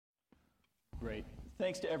Great.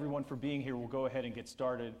 Thanks to everyone for being here. We'll go ahead and get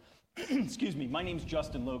started. Excuse me. My name's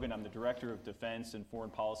Justin Logan. I'm the Director of Defense and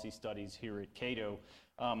Foreign Policy Studies here at Cato.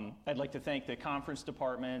 I'd like to thank the conference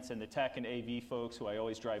departments and the tech and AV folks who I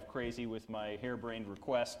always drive crazy with my harebrained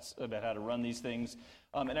requests about how to run these things.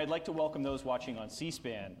 And I'd like to welcome those watching on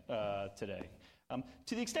C-SPAN today.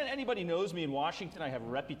 To the extent anybody knows me in Washington, I have a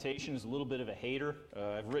reputation as a little bit of a hater.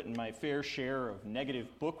 I've written my fair share of negative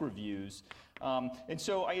book reviews. And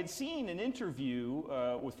so I had seen an interview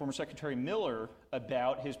with former Secretary Miller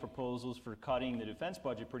about his proposals for cutting the defense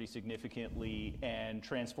budget pretty significantly and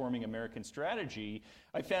transforming American strategy.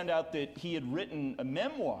 I found out that he had written a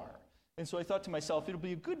memoir. And so I thought to myself, it'll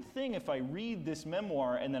be a good thing if I read this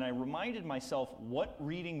memoir, and then I reminded myself what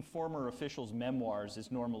reading former officials' memoirs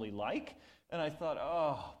is normally like. And I thought,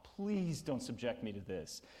 oh, please don't subject me to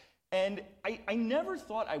this. And I never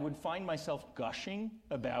thought I would find myself gushing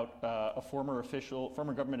about a former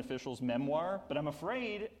government official's memoir, but I'm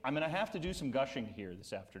afraid I'm going to have to do some gushing here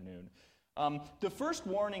this afternoon. The first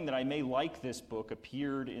warning that I may like this book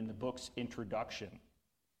appeared in the book's introduction.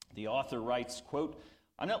 The author writes, quote,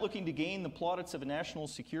 "I'm not looking to gain the plaudits of a national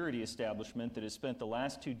security establishment that has spent the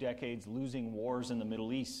last 2 decades losing wars in the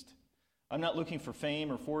Middle East. I'm not looking for fame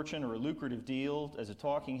or fortune or a lucrative deal as a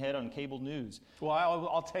talking head on cable news." Well,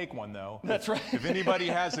 I'll take one, though. That's right. If anybody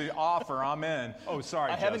has an offer, I'm in. Oh,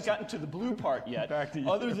 sorry, I haven't gotten to the blue part yet. Back to you.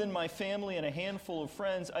 Other than my family and a handful of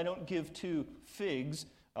friends, I don't give 2 figs,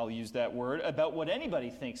 I'll use that word, about what anybody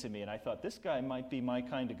thinks of me. And I thought, this guy might be my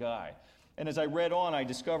kind of guy. And as I read on, I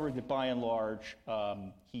discovered that by and large,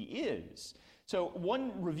 he is. So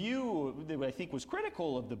one review that I think was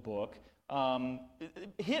critical of the book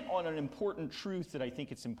hit on an important truth that I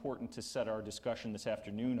think it's important to set our discussion this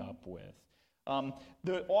afternoon up with.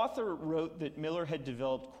 The author wrote that Miller had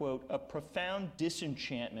developed, quote, "a profound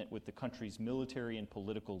disenchantment with the country's military and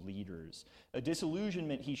political leaders, a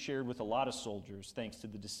disillusionment he shared with a lot of soldiers thanks to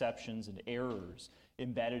the deceptions and errors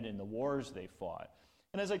embedded in the wars they fought."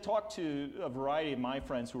 And as I talked to a variety of my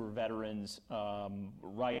friends who were veterans,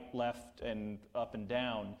 right, left, and up and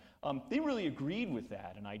down, they really agreed with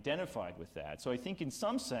that and identified with that. So I think in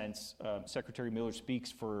some sense, Secretary Miller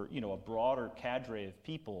speaks for a broader cadre of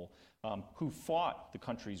people who fought the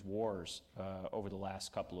country's wars over the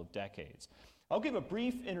last couple of decades. I'll give a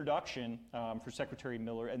brief introduction for Secretary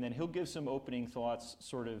Miller, and then he'll give some opening thoughts,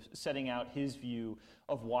 sort of setting out his view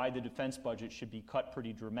of why the defense budget should be cut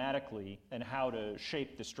pretty dramatically and how to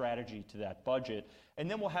shape the strategy to that budget. And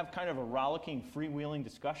then we'll have kind of a rollicking, freewheeling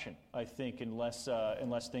discussion, I think, unless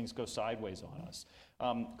things go sideways on us.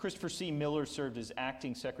 Christopher C. Miller served as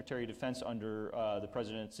acting Secretary of Defense under the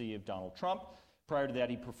presidency of Donald Trump. Prior to that,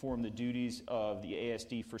 he performed the duties of the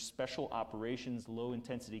ASD for Special Operations Low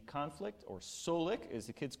Intensity Conflict, or SOLIC, as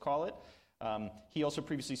the kids call it. He also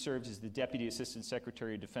previously served as the Deputy Assistant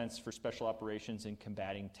Secretary of Defense for Special Operations in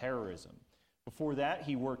Combating Terrorism. Before that,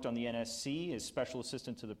 he worked on the NSC as Special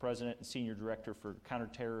Assistant to the President and Senior Director for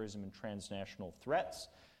Counterterrorism and Transnational Threats.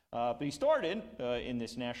 But he started in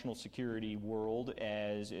this national security world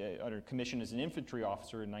under commission as an infantry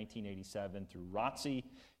officer in 1987 through ROTC.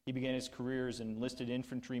 He began his career as an enlisted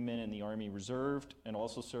infantryman in the Army Reserve and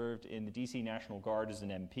also served in the D.C. National Guard as an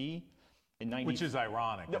MP. Which is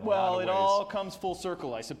ironic. Well, it all comes full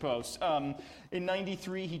circle, I suppose. In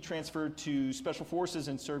 93, he transferred to Special Forces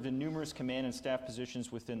and served in numerous command and staff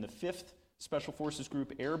positions within the 5th Special Forces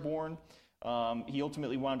Group Airborne. He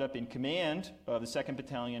ultimately wound up in command of the 2nd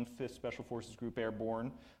Battalion, 5th Special Forces Group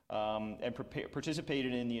Airborne, and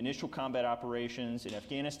participated in the initial combat operations in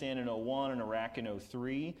Afghanistan in 2001 and Iraq in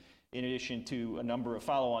 2003, in addition to a number of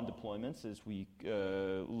follow-on deployments as we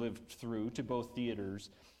lived through to both theaters.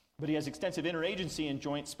 But he has extensive interagency and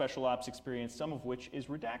joint special ops experience, some of which is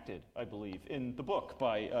redacted, I believe, in the book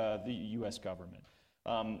by the U.S. government.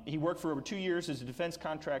 He worked for over 2 years as a defense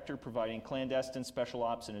contractor, providing clandestine special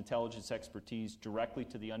ops and intelligence expertise directly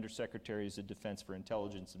to the Undersecretaries of Defense for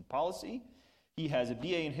Intelligence and Policy. He has a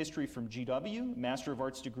BA in History from GW, Master of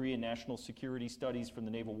Arts degree in National Security Studies from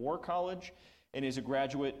the Naval War College, and is a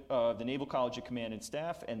graduate of the Naval College of Command and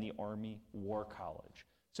Staff and the Army War College.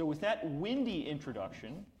 So with that windy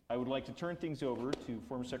introduction, I would like to turn things over to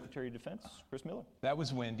former Secretary of Defense, Chris Miller. That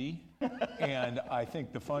was windy. And I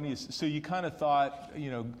think the funniest, so you kind of thought,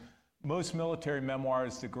 most military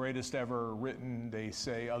memoirs, the greatest ever written, they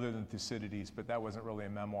say, other than Thucydides, but that wasn't really a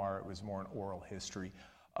memoir, it was more an oral history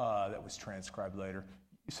that was transcribed later.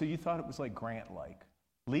 So you thought it was like Grant-like.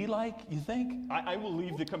 Lee-like, you think? I will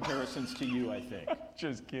leave the comparisons to you, I think.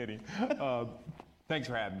 Just kidding. Thanks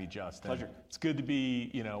for having me, Justin. Pleasure. It's good to be,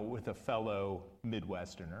 with a fellow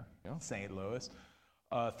Midwesterner, St. Louis.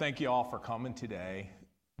 Thank you all for coming today.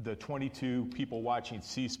 the 22 people watching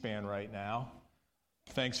C-SPAN right now,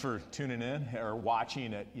 thanks for tuning in or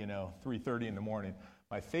watching at 3:30 in the morning.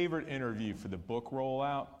 My favorite interview for the book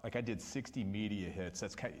rollout, like I did 60 media hits.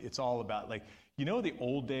 It's all about the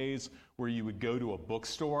old days where you would go to a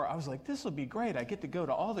bookstore. I was like, this will be great. I get to go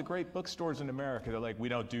to all the great bookstores in America. They're like, we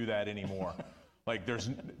don't do that anymore. Like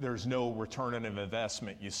there's no return on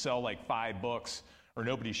investment. You sell like 5 books or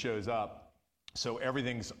nobody shows up. So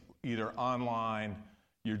everything's either online,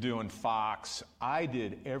 you're doing Fox. I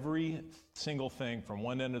did every single thing from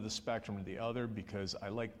one end of the spectrum to the other because I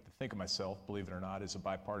like to think of myself, believe it or not, as a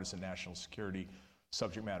bipartisan national security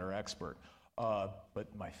subject matter expert. But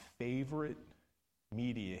my favorite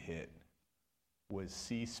media hit was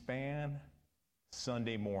C-SPAN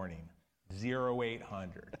Sunday morning,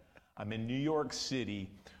 0800. I'm in New York City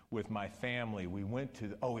with my family. We went to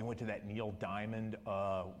that Neil Diamond,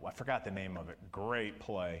 I forgot the name of it, great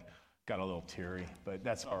play. Got a little teary, but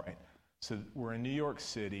that's all right. So we're in New York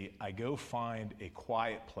City. I go find a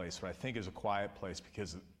quiet place, what I think is a quiet place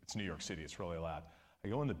because it's New York City, it's really loud. I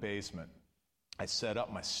go in the basement. I set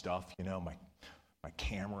up my stuff, my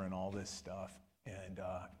camera and all this stuff. And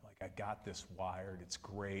I got this wired, it's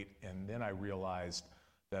great. And then I realized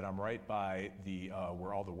that I'm right by the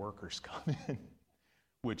where all the workers come in,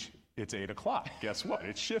 which it's 8 o'clock. Guess what?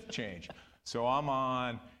 It's shift change. So I'm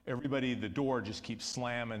on, everybody, the door just keeps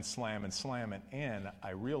slamming. And I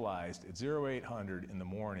realized at 0800 in the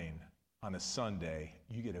morning on a Sunday,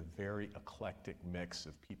 you get a very eclectic mix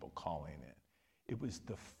of people calling in. It was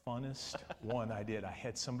the funnest one I did. I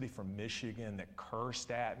had somebody from Michigan that cursed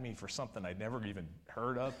at me for something I'd never even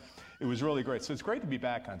heard of. It was really great. So it's great to be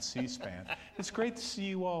back on C-SPAN. It's great to see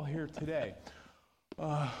you all here today.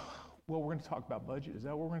 Well, we're going to talk about budget. Is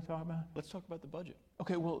that what we're going to talk about? Let's talk about the budget.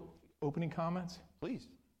 Okay, well, opening comments? Please.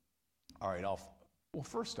 All right, well,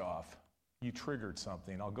 first off, you triggered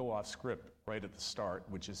something. I'll go off script right at the start,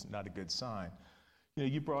 which is not a good sign.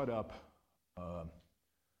 You brought up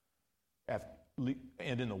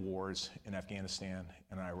ending the wars in Afghanistan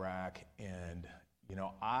and Iraq, and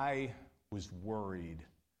I was worried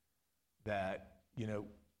that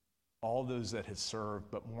all those that had served,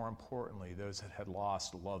 but more importantly, those that had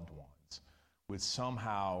lost loved ones, would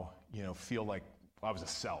somehow feel like I was a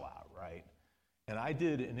sellout, right? And I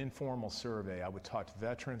did an informal survey. I would talk to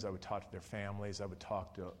veterans, I would talk to their families, I would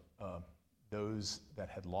talk to those that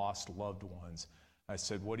had lost loved ones. I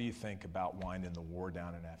said, what do you think about winding the war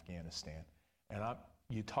down in Afghanistan? And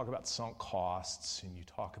you talk about sunk costs, and you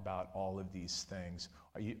talk about all of these things.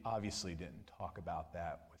 You obviously didn't talk about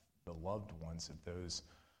that with the loved ones of those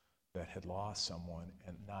that had lost someone,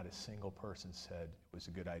 and not a single person said it was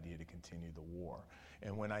a good idea to continue the war.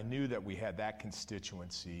 And when I knew that we had that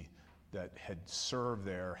constituency that had served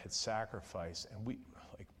there, had sacrificed, and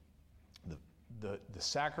the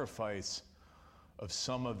sacrifice of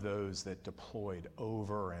some of those that deployed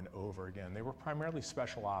over and over again. They were primarily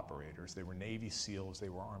special operators. They were Navy SEALs. They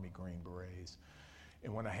were Army Green Berets.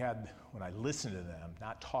 And when I listened to them,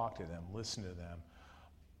 not talk to them, listen to them,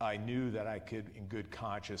 I knew that I could, in good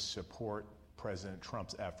conscience, support President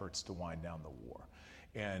Trump's efforts to wind down the war.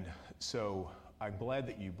 And so I'm glad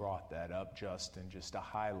that you brought that up, Justin, just to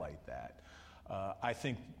highlight that. I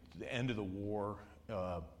think the end of the war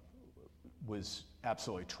was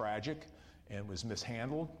absolutely tragic and was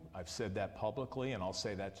mishandled. I've said that publicly, and I'll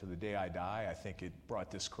say that to the day I die. I think it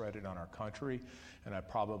brought discredit on our country, and I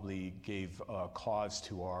probably gave cause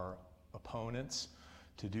to our opponents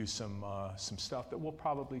to do some stuff that we'll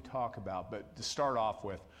probably talk about. But to start off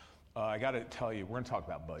with, I got to tell you, we're going to talk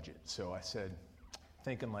about budget. So I said,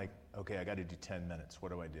 thinking okay, I got to do 10 minutes.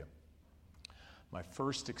 What do I do? My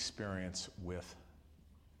first experience with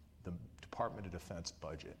the Department of Defense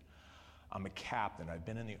budget. I'm a captain. I've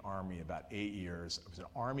been in the Army about 8 years. I was an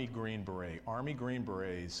Army Green Beret. Army Green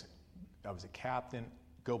Berets, I was a captain,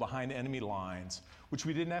 go behind enemy lines, which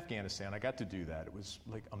we did in Afghanistan. I got to do that. It was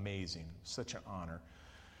amazing, such an honor.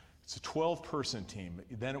 It's a 12-person team.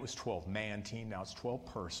 Then it was 12-man team. Now it's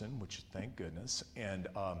 12-person, which thank goodness. And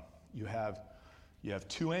you have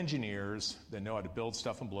 2 engineers that know how to build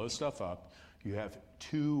stuff and blow stuff up. You have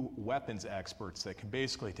 2 weapons experts that can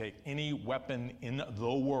basically take any weapon in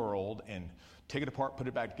the world and take it apart, put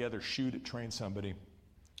it back together, shoot it, train somebody.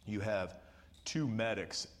 You have 2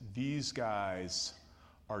 medics. These guys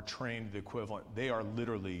are trained the equivalent. They are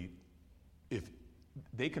literally, if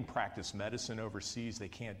they can practice medicine overseas, they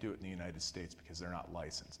can't do it in the United States because they're not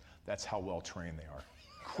licensed. That's how well trained they are.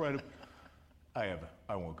 Incredible.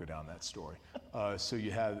 I won't go down that story. So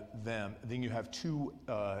you have them. Then you have 2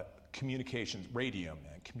 communication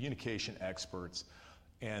experts,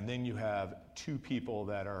 and then you have 2 people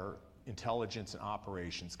that are intelligence and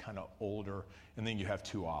operations, kind of older, and then you have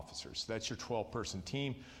 2 officers. That's your 12-person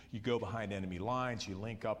team. You go behind enemy lines, you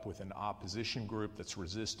link up with an opposition group that's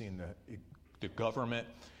resisting the government,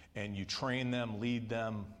 and you train them, lead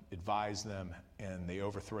them, advise them, and they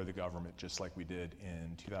overthrow the government just like we did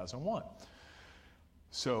in 2001.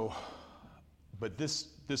 So, but this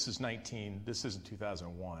isn't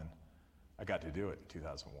 2001. I got to do it in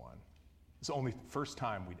 2001. It's the only first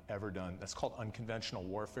time we'd ever done, that's called unconventional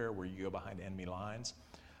warfare, where you go behind enemy lines.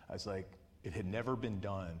 I was like, it had never been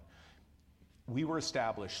done. We were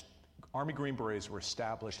established, Army Green Berets were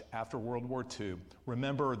established after World War II.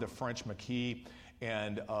 Remember the French Maquis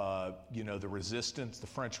and the resistance, the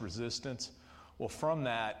French resistance? Well, from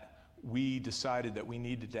that, we decided that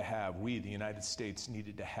the United States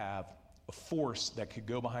needed to have a force that could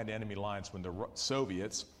go behind enemy lines when the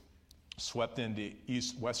Soviets swept into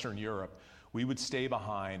Western Europe. We would stay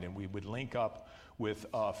behind and we would link up with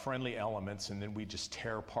friendly elements, and then we'd just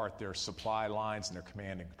tear apart their supply lines and their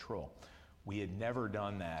command and control. We had never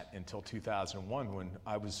done that until 2001, when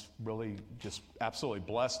I was really just absolutely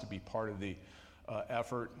blessed to be part of the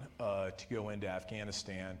effort to go into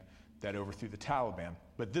Afghanistan that overthrew the Taliban.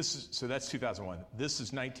 But so that's 2001. This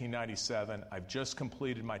is 1997. I've just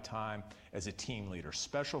completed my time as a team leader,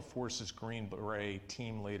 Special Forces Green Beret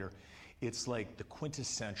team leader. It's like the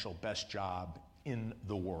quintessential best job in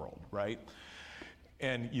the world, right?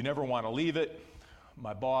 And you never want to leave it.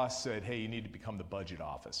 My boss said, hey, you need to become the budget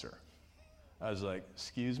officer. I was like,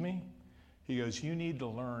 excuse me? He goes, you need to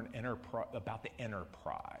learn about the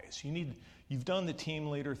enterprise. You've done the team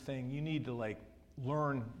leader thing. You need to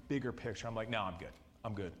learn bigger picture. I'm like, no,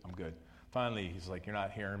 I'm good. Finally, he's like, you're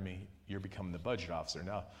not hearing me. You're becoming the budget officer.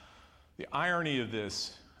 Now, the irony of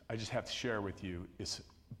this, I just have to share with you, is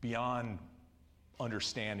beyond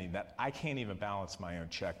understanding that I can't even balance my own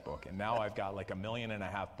checkbook. And now I've got $1.5 million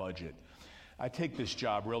budget. I take this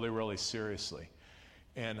job really, really seriously.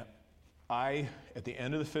 And at the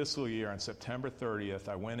end of the fiscal year, on September 30th,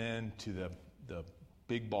 I went in to the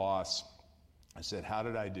big boss. I said, how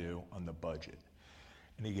did I do on the budget?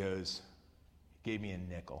 And he gave me a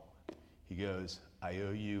nickel. He goes, I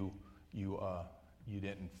owe you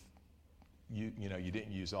didn't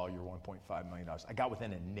use all your $1.5 million. I got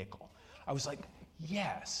within a nickel. I was like,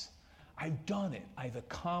 yes, I've done it. I've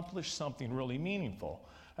accomplished something really meaningful.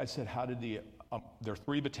 I said, how did there are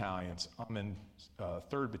 3 battalions. I'm in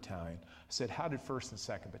 3rd Battalion. I said, how did 1st and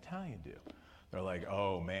 2nd Battalion do? They're like,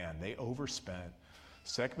 oh man, they overspent.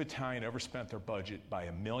 2nd Battalion overspent their budget by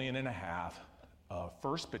 $1.5 million.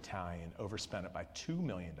 1st Battalion overspent it by $2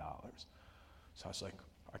 million. So I was like,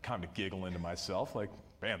 I kind of giggle into myself, like,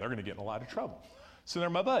 man, they're going to get in a lot of trouble. So they're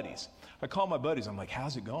my buddies. I call my buddies. I'm like,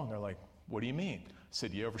 how's it going? They're like, what do you mean? I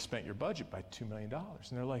said, you overspent your budget by $2 million.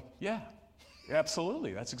 And they're like, yeah,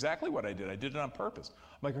 absolutely. That's exactly what I did. I did it on purpose.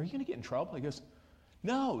 I'm like, are you going to get in trouble? He goes,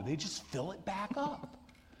 no, they just fill it back up.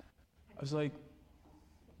 I was like,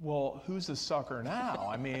 well, who's the sucker now?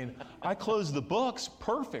 I mean, I closed the books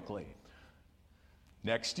perfectly.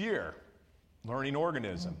 Next year, learning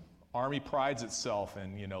organism. Army prides itself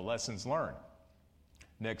in, lessons learned.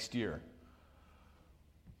 Next year,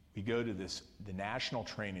 we go to the National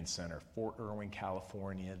Training Center, Fort Irwin,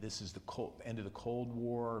 California. This is the end of the Cold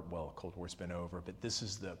War. Well, the Cold War's been over, but this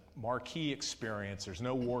is the marquee experience. There's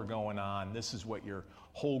no war going on. This is what your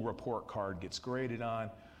whole report card gets graded on.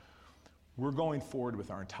 We're going forward with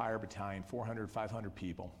our entire battalion, 400, 500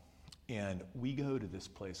 people. And we go to this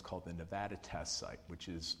place called the Nevada Test Site, which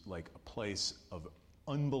is like a place of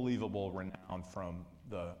unbelievable renown from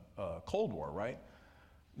the Cold War, right?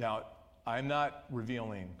 Now, I'm not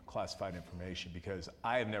revealing classified information because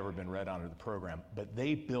I have never been read onto the program, but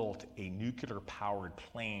they built a nuclear-powered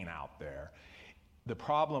plane out there. The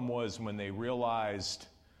problem was when they realized,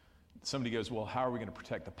 somebody goes, well, how are we going to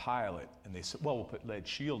protect the pilot? And they said, well, we'll put lead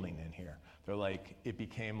shielding in here. They're like, it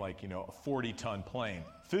became like, a 40-ton plane.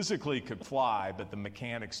 Physically could fly, but the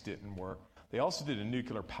mechanics didn't work. They also did a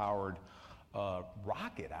nuclear-powered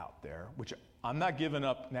rocket out there, which I'm not giving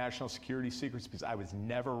up national security secrets because I was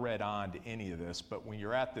never read on to any of this, but when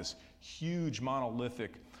you're at this huge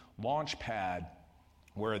monolithic launch pad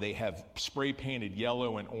where they have spray painted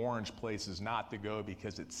yellow and orange places not to go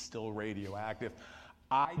because it's still radioactive,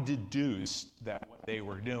 I deduced that what they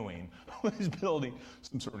were doing was building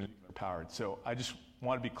some sort of nuclear powered. So I just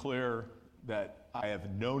want to be clear that I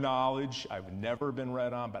have no knowledge, I've never been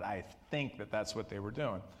read on, but I think that that's what they were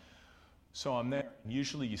doing. So I'm there.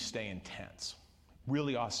 Usually you stay in tents,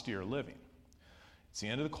 really austere living. It's the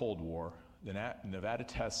end of the Cold War. The Nevada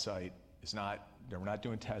Test Site they're not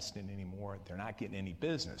doing testing anymore. They're not getting any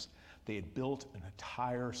business. They had built an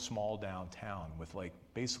entire small downtown with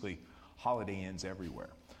basically Holiday Inns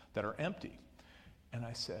everywhere that are empty. And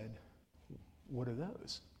I said, what are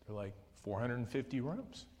those? They're like 450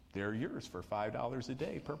 rooms. They're yours for $5 a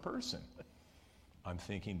day per person. I'm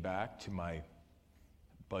thinking back to my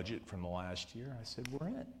budget from the last year. I said, we're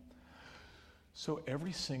in. So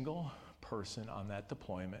every single person on that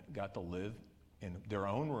deployment got to live in their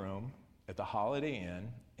own room at the Holiday Inn.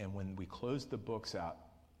 And when we closed the books out,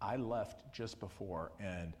 I left just before,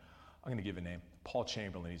 and I'm going to give a name, Paul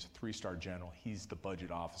Chamberlain. He's a 3-star general. He's the budget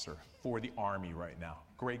officer for the Army right now.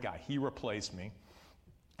 Great guy. He replaced me.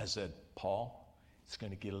 I said, Paul, it's going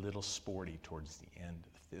to get a little sporty towards the end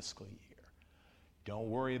of the fiscal year. Don't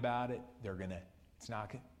worry about it. It's not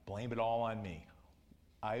going to blame it all on me.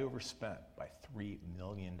 I overspent by $3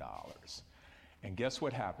 million. And guess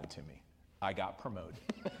what happened to me? I got promoted.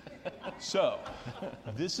 So,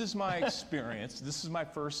 this is my experience. This is my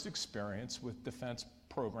first experience with defense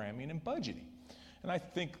programming and budgeting. And I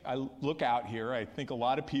think, I look out here, I think a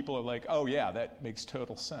lot of people are like, oh yeah, that makes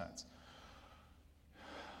total sense.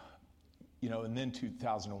 And then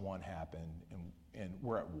 2001 happened, and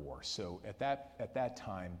we're at war. So at that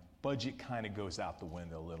time, budget kind of goes out the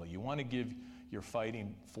window a little. You want to give your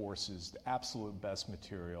fighting forces the absolute best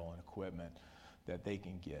material and equipment that they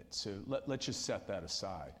can get. So let's just set that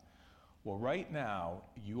aside. Well, right now,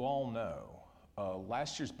 you all know,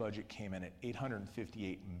 last year's budget came in at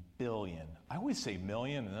 $858 billion. I always say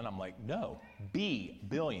million, and then I'm like, no,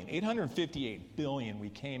 billion. $858 billion we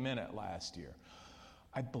came in at last year.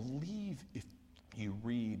 I believe if you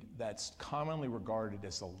read, that's commonly regarded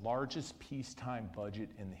as the largest peacetime budget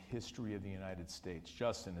in the history of the United States.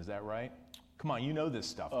 Justin, is that right? Come on, you know this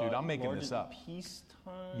stuff, dude. I'm making this up.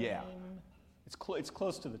 Peacetime? Yeah. It's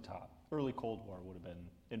close to the top. Early Cold War would have been,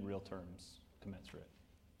 in real terms, commensurate.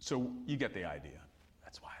 So you get the idea.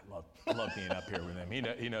 That's why I love being up here with him.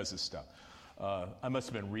 He knows his stuff. I must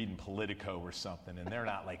have been reading Politico or something, and they're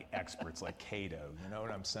not like experts like Cato. You know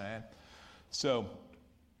what I'm saying? So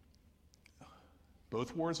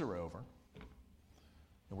both wars are over,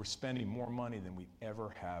 and we're spending more money than we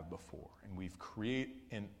ever have before. And we've created,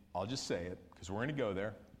 and I'll just say it because we're going to go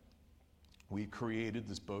there. We created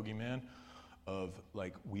this bogeyman of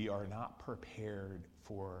like, we are not prepared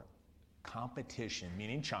for competition,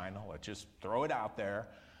 meaning China. Let's just throw it out there.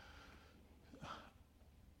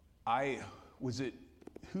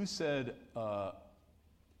 Who said a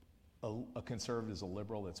conservative is a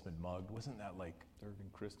liberal that's been mugged? Wasn't that like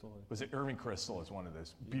Irving Kristol? Was it Irving Kristol is one of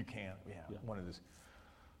those? Yeah. Buchanan, yeah, one of those.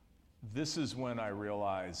 This is when I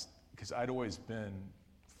realized, because I'd always been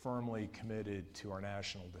firmly committed to our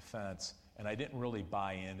national defense, and I didn't really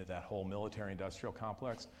buy into that whole military-industrial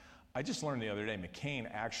complex. I just learned the other day, McCain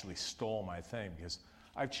actually stole my thing because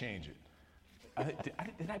I've changed it.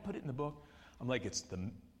 Did I put it in the book? I'm like,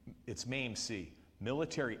 it's MAME-C,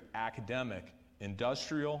 Military Academic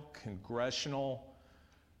Industrial Congressional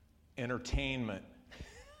Entertainment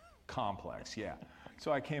Complex. Yeah.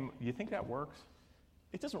 So you think that works?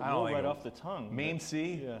 It doesn't roll right off the tongue.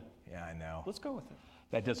 MAME-C? Yeah. Yeah, I know. Let's go with it.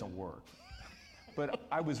 That doesn't work. But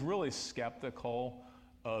I was really skeptical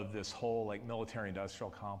of this whole like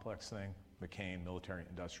military-industrial complex thing, McCain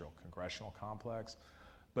Military-Industrial Congressional Complex.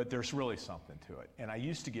 But there's really something to it. And I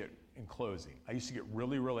used to get, in closing,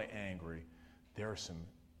 really, really angry.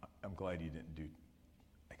 I'm glad you didn't do,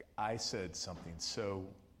 like I said something so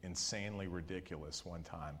insanely ridiculous one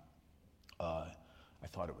time. I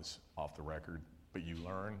thought it was off the record, but you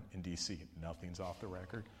learn in DC, nothing's off the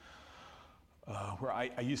record. Where I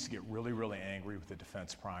used to get really, really angry with the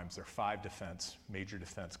defense primes. There are 5 major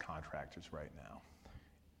defense contractors right now.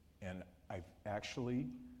 And I've actually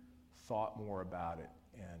thought more about it,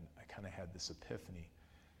 and I kind of had this epiphany.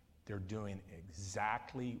 They're doing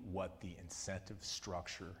exactly what the incentive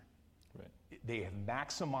structure, they have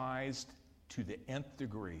maximized to the nth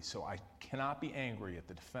degree, so I cannot be angry at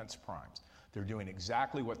the defense primes. They're doing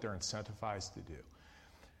exactly what they're incentivized to do.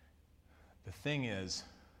 The thing is,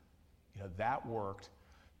 that worked.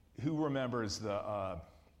 Who remembers the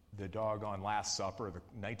doggone Last Supper, the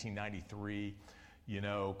 1993,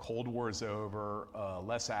 Cold War's over,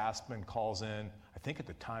 Les Aspin calls in, I think at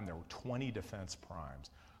the time there were 20 defense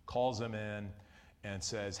primes, calls them in and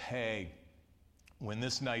says, hey, when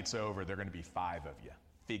this night's over, there are going to be 5 of you.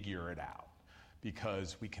 Figure it out.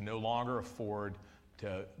 Because we can no longer afford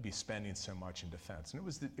to be spending so much in defense. And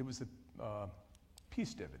it was the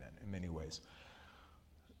peace dividend in many ways.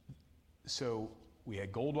 So we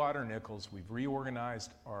had Goldwater Nichols. We've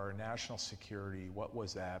reorganized our national security. What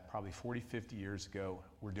was that? Probably 40, 50 years ago.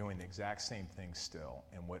 We're doing the exact same thing still.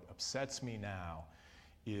 And what upsets me now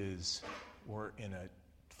is we're in a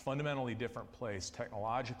fundamentally different place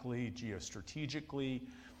technologically, geostrategically,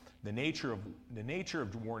 the nature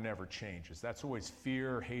of war never changes. That's always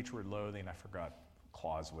fear, hatred, loathing. I forgot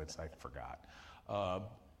Clausewitz. I forgot.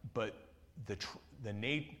 But the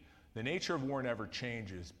nature of war never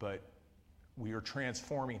changes. But we are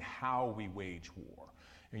transforming how we wage war.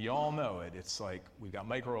 And you all know it. It's like we've got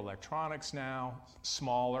microelectronics now,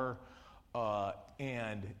 smaller,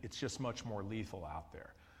 and it's just much more lethal out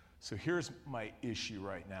there. So here's my issue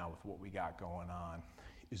right now with what we got going on,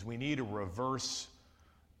 is we need a reverse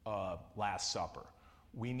Last Supper.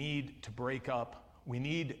 We need to break up. We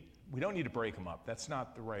don't need to break them up. That's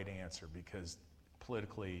not the right answer, because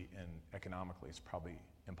politically and economically it's probably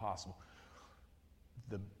impossible.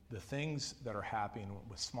 The things that are happening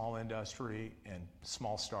with small industry and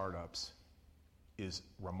small startups is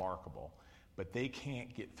remarkable, but they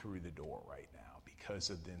can't get through the door right now because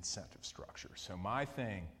of the incentive structure. So my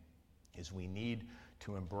thing is we need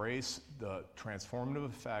to embrace the transformative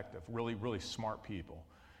effect of really, really smart people.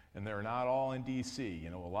 And they're not all in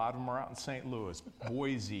DC. A lot of them are out in St. Louis,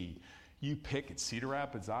 Boise, you pick it, Cedar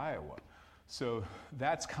Rapids, Iowa. So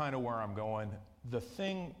that's kind of where I'm going. The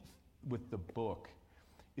thing with the book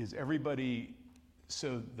is everybody,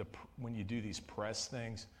 when you do these press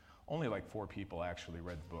things, only like 4 people actually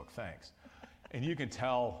read the book, thanks. And you can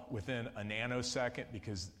tell within a nanosecond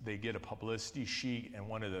because they get a publicity sheet and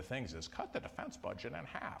one of the things is cut the defense budget in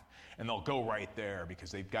half. And they'll go right there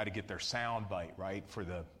because they've got to get their sound bite, right, for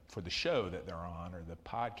the show that they're on or the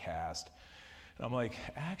podcast. And I'm like,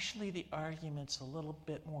 actually the argument's a little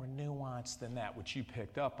bit more nuanced than that, which you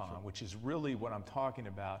picked up on, which is really what I'm talking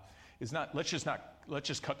about, is let's just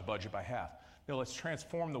cut the budget by half. Let's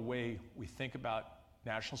transform the way we think about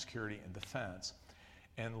national security and defense.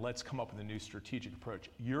 And let's come up with a new strategic approach.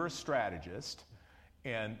 You're a strategist,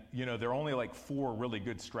 and there are only like 4 really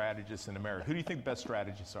good strategists in America. Who do you think the best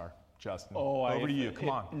strategists are, Justin? Over to you. Come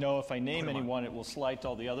on. No, if I name anyone, it will slight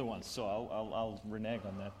all the other ones. So I'll renege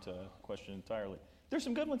on that question entirely. There's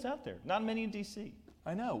some good ones out there. Not many in D.C.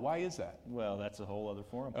 I know. Why is that? Well, that's a whole other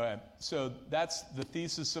forum. All right. So that's the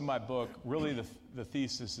thesis of my book. Really, the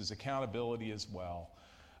thesis is accountability as well.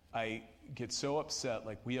 I get so upset,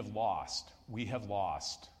 like we have lost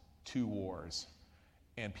 2 wars,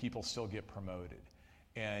 and people still get promoted.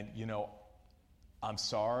 And, I'm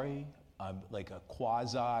sorry, I'm like a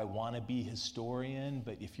quasi wannabe historian,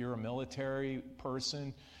 but if you're a military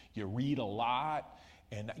person, you read a lot,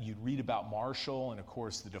 and you read about Marshall, and of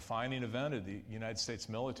course the defining event of the United States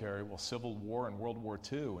military, Civil War and World War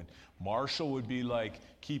II. And Marshall would be like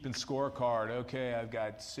keeping scorecard. Okay, I've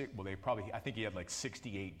got 6, I think he had like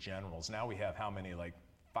 68 generals. Now we have how many, like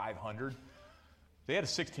 500? They had a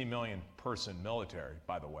 16 million person military,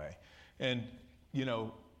 by the way. And,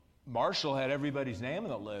 Marshall had everybody's name on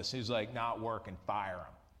the list. He's like, not working, fire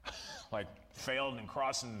him. Like, failed in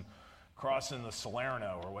crossing the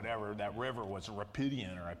Salerno or whatever, that river was a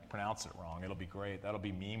Rapidian, or I pronounced it wrong. It'll be great. That'll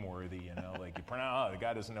be meme-worthy, like you pronounce, the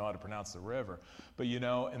guy doesn't know how to pronounce the river. But,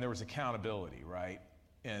 and there was accountability, right?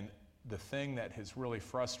 And the thing that has really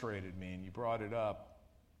frustrated me, and you brought it up,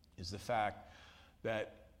 is the fact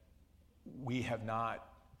that we have not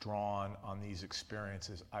drawn on these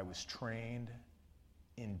experiences. I was trained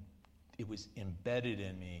it was embedded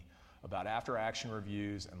in me about after-action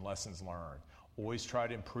reviews and lessons learned. Always try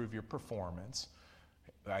to improve your performance.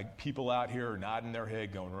 People out here are nodding their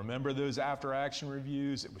head going, remember those after-action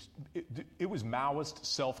reviews? It was Maoist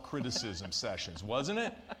self-criticism sessions, wasn't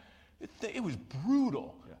it? It was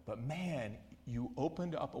brutal. Yeah. But man, you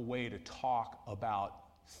opened up a way to talk about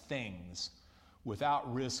things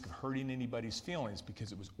without risk of hurting anybody's feelings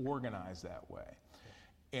because it was organized that way.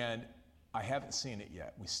 And I haven't seen it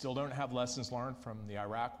yet. We still don't have lessons learned from the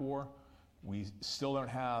Iraq War. We still don't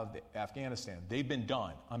have the Afghanistan. They've been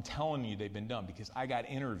done. I'm telling you they've been done because I got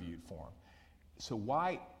interviewed for them. So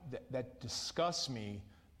why that disgusts me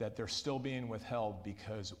that they're still being withheld,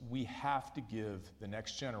 because we have to give the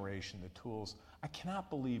next generation the tools. I cannot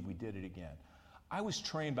believe we did it again. I was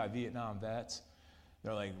trained by Vietnam vets.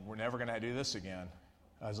 They're like, we're never going to do this again.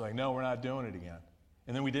 I was like, no, we're not doing it again.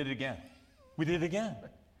 And then we did it again. We did it again.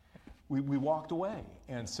 We walked away.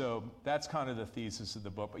 And so that's kind of the thesis of the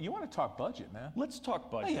book. But you want to talk budget, man. Let's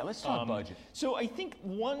talk budget. Oh, yeah, let's talk budget. So I think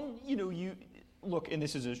you look, and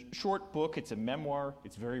this is a short book. It's a memoir.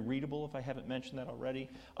 It's very readable, if I haven't mentioned that already.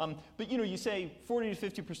 But, you say 40 to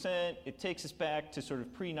 50%. It takes us back to sort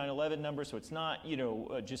of pre-9/11 numbers. So it's not,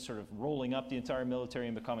 just sort of rolling up the entire military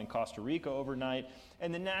and becoming Costa Rica overnight.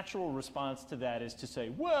 And the natural response to that is to say,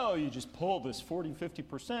 well, you just pull this 40,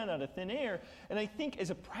 50% out of thin air. And I think as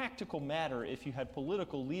a practical matter, if you had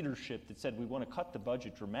political leadership that said we want to cut the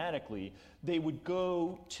budget dramatically, they would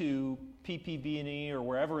go to PPB&E or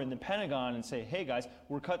wherever in the Pentagon and say, hey guys,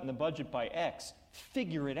 we're cutting the budget by X,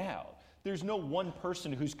 figure it out. There's no one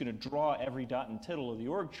person who's going to draw every dot and tittle of the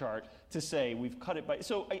org chart to say we've cut it by.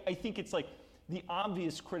 So I think it's like the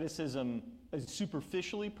obvious criticism is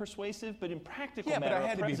superficially persuasive, but in practical matter,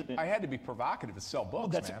 I had to be provocative to sell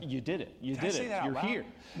books, man. You did it. You Did did I say it. that out You're loud? here.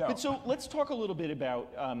 No. But so let's talk a little bit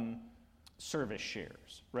about service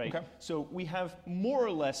shares, right? Okay. So we have more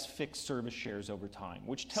or less fixed service shares over time,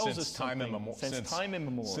 which tells us something. Since time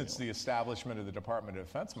immemorial. Since the establishment of the Department of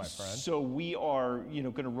Defense, my friend. So we are,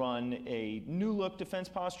 going to run a new look defense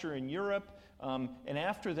posture in Europe, and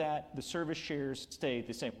after that, the service shares stay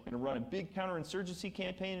the same. We're going to run a big counterinsurgency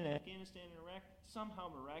campaign in Afghanistan and Iraq.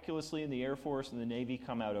 Somehow, miraculously, the Air Force and the Navy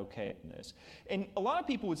come out okay in this. And a lot of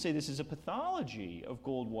people would say this is a pathology of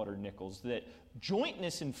Goldwater-Nichols, that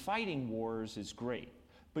jointness in fighting wars is great,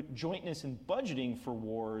 but jointness in budgeting for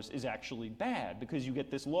wars is actually bad, because you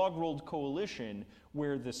get this log-rolled coalition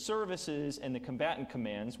where the services and the combatant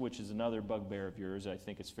commands, which is another bugbear of yours, I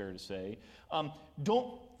think it's fair to say,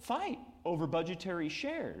 don't fight over budgetary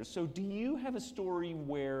shares. So do you have a story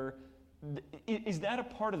where is that a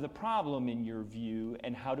part of the problem in your view,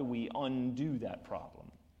 and how do we undo that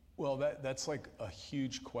problem? Well, that's like a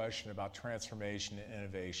huge question about transformation and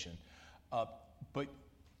innovation. But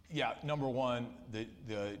yeah, number one,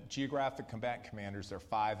 the geographic combatant commanders, there are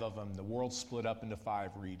 5 of them. The world split up into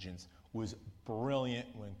 5 regions. Was brilliant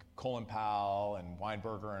when Colin Powell and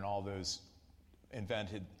Weinberger and all those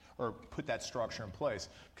invented or put that structure in place,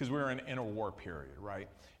 because we were in a war period, right?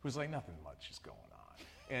 It was like nothing much is going on.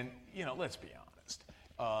 And, let's be honest.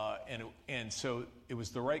 And so it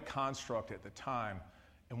was the right construct at the time.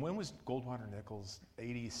 And when was Goldwater-Nichols?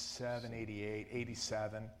 87, 88,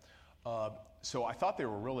 87. So I thought they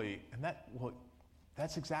were really, and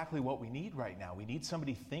that's exactly what we need right now. We need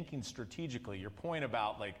somebody thinking strategically. Your point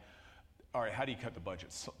about all right, how do you cut the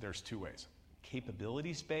budget? So there's 2 ways: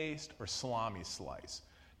 capabilities-based or salami slice.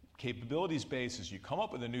 Capabilities-based is you come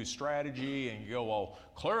up with a new strategy and you go, well,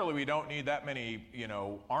 clearly we don't need that many,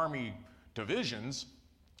 Army divisions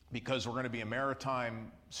because we're going to be a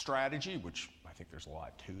maritime strategy, which I think there's a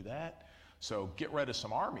lot to that. So get rid of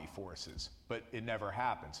some Army forces, but it never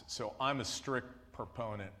happens. So I'm a strict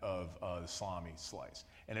proponent of the salami slice.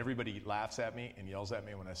 And everybody laughs at me and yells at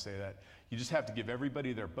me when I say that. You just have to give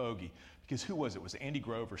everybody their bogey. Because who was it? Was Andy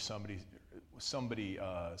Grove or some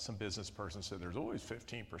business person said there's always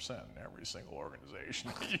 15% in every single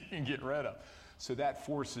organization that you can get rid of. So that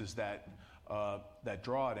forces that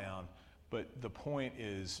drawdown. But the point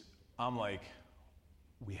is, I'm like,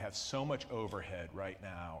 we have so much overhead right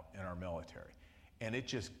now in our military. And it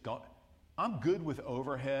just I'm good with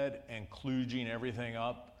overhead and kludging everything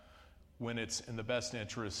up when it's in the best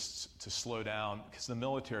interests to slow down, because the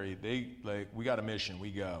military, we got a mission,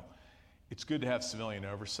 we go. It's good to have civilian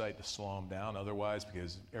oversight to slow them down otherwise,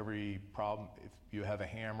 because every problem, if you have a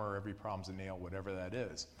hammer, every problem's a nail, whatever that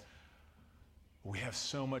is. We have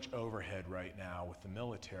so much overhead right now with the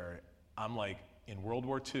military. I'm like, in World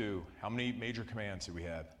War II, how many major commands do we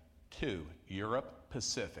have? 2, Europe,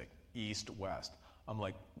 Pacific, East, West. I'm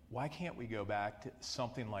like, why can't we go back to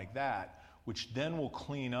something like that, which then will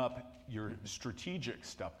clean up your strategic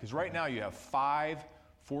stuff? Because right now you have 5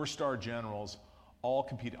 4-star generals all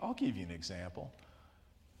competing. I'll give you an example.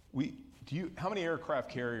 How many aircraft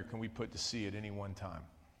carrier can we put to sea at any one time?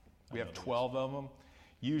 We have 12 of them.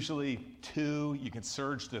 Usually 2, you can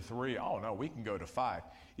surge to 3. Oh no, we can go to 5.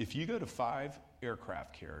 If you go to 5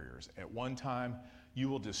 aircraft carriers at one time, you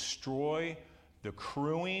will destroy the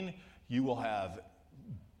crewing. You will have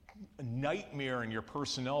a nightmare in your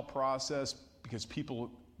personnel process, because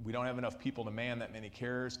we don't have enough people to man that many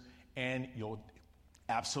carriers, and you'll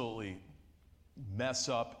absolutely mess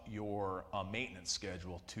up your maintenance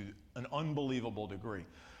schedule to an unbelievable degree.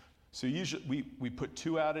 So usually we put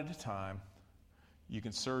 2 out at a time. You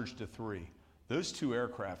can surge to 3. Those 2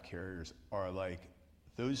 aircraft carriers are like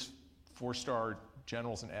those 4-star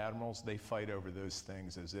generals and admirals. They fight over those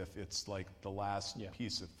things as if it's like the last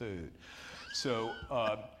piece of food. So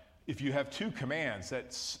if you have 2 commands,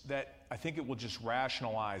 that I think it will just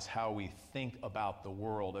rationalize how we think about the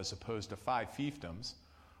world, as opposed to 5 fiefdoms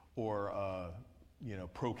or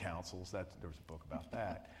pro-councils. There was a book about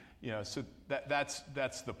that. So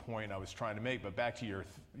that's the point I was trying to make. But back to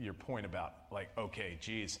your point about, okay,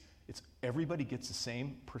 geez, it's everybody gets the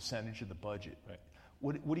same percentage of the budget. Right.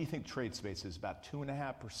 What do you think trade space is? About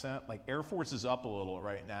 2.5%? Air Force is up a little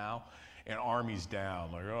right now, and Army's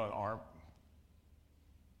down. Like, oh,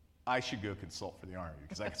 I should go consult for the Army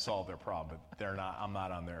because I can solve their problem, but they're not. I'm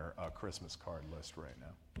not on their Christmas card list right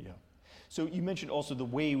now. Yeah. So you mentioned also the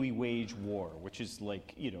way we wage war, which is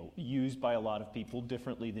like, used by a lot of people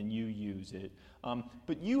differently than you use it.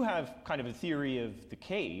 But you have kind of a theory of the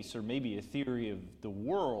case, or maybe a theory of the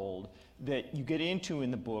world, that you get into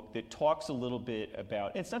in the book that talks a little bit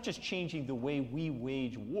about, and it's not just changing the way we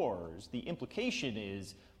wage wars. The implication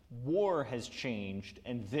is war has changed,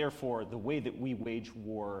 and therefore the way that we wage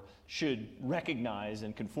war should recognize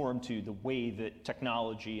and conform to the way that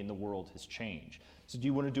technology in the world has changed. So do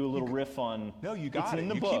you want to do a little riff on? No, you got it's it. In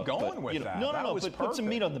the you book, keep going but, with that. No, that was but perfect. Put some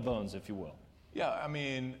meat on the bones, if you will. Yeah, I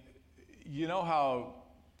mean, you know how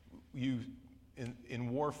in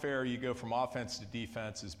warfare you go from offense to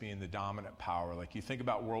defense as being the dominant power. Like you think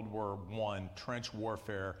about World War I, trench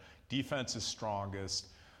warfare, defense is strongest.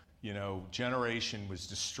 Generation was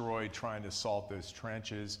destroyed trying to assault those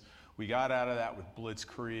trenches. We got out of that with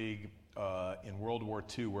Blitzkrieg. In World War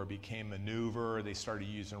II, where it became maneuver, they started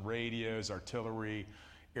using radios, artillery,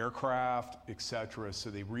 aircraft, etc.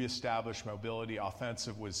 So they reestablished mobility.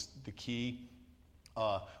 Offensive was the key,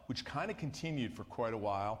 which kind of continued for quite a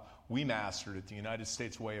while. We mastered it. The United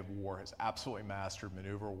States way of war has absolutely mastered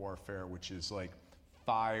maneuver warfare, which is like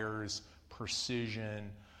fires,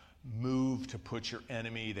 precision, move to put your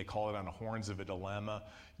enemy. They call it on the horns of a dilemma.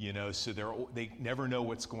 So they never know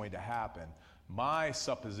what's going to happen. My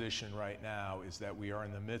supposition right now is that we are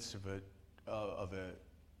in the midst of a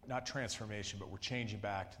not transformation, but we're changing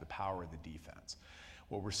back to the power of the defense.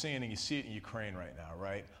 What we're seeing, and you see it in Ukraine right now,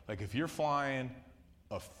 right? Like if you're flying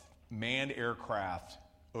a manned aircraft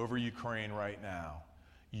over Ukraine right now,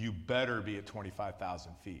 you better be at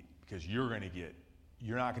 25,000 feet because you're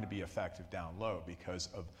not going to be effective down low because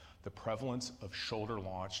of the prevalence of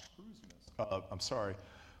shoulder-launched,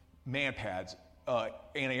 man pads,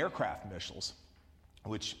 anti-aircraft missiles,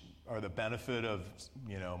 which are the benefit of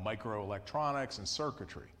microelectronics and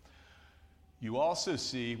circuitry. You also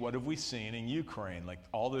see, what have we seen in Ukraine? Like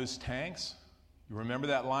all those tanks, you remember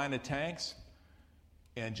that line of tanks?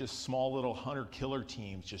 And just small little hunter-killer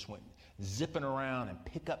teams just went zipping around and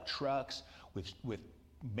pickup trucks with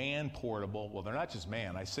man-portable. Well, they're not just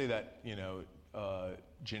man. I say that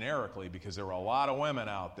generically because there were a lot of women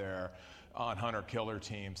out there on hunter-killer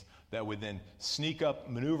teams that would then sneak up,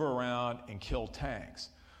 maneuver around, and kill tanks.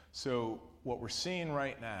 So what we're seeing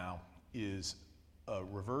right now is a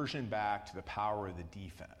reversion back to the power of the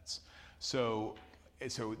defense. So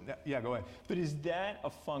yeah, go ahead. But is that a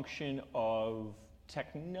function of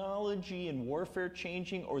technology and warfare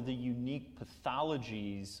changing, or the unique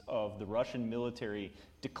pathologies of the Russian military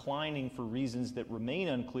declining for reasons that remain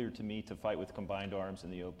unclear to me to fight with combined arms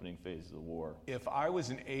in the opening phase of the war? If I was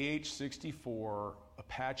an AH-64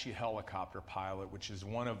 Apache helicopter pilot, which is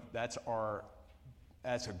that's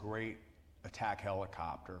a great attack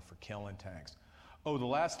helicopter for killing tanks. The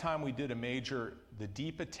last time we did the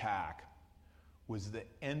deep attack was the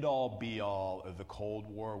end-all, be-all of the Cold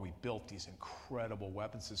War. We built these incredible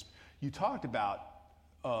weapon systems. You talked about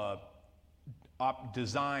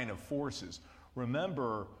design of forces.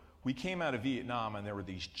 Remember, we came out of Vietnam and there were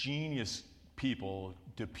these genius people,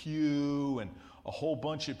 Depew and a whole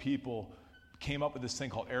bunch of people came up with this thing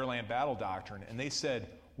called Airland Battle Doctrine, and they said,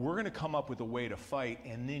 we're going to come up with a way to fight,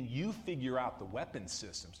 and then you figure out the weapon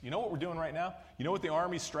systems. You know what we're doing right now? You know what the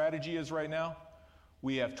Army's strategy is right now?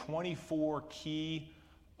 We have 24 key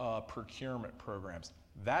procurement programs.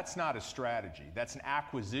 That's not a strategy. That's an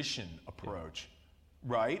acquisition approach,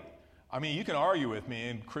 right? I mean, you can argue with me,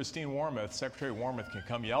 and Christine Wormuth, Secretary Wormuth, can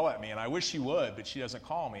come yell at me, and I wish she would, but she doesn't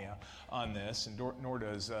call me on this, and nor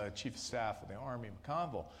does Chief of Staff of the Army,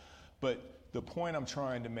 McConville. But the point I'm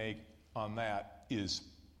trying to make on that is,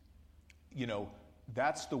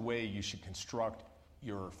 that's the way you should construct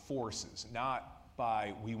your forces, not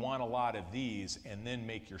by we want a lot of these and then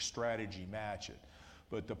make your strategy match it.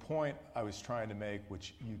 But the point I was trying to make,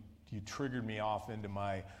 which you triggered me off into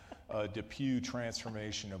my Depew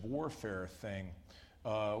transformation of warfare thing,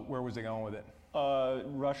 where was I going with it?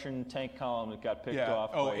 Russian tank column that got picked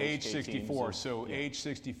off by AH-64. So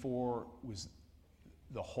AH-64 was,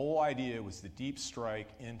 the whole idea was the deep strike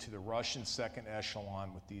into the Russian second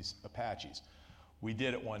echelon with these Apaches. We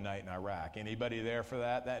did it one night in Iraq. Anybody there for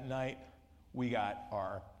that night? We got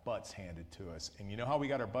our butts handed to us. And you know how we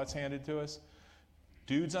got our butts handed to us?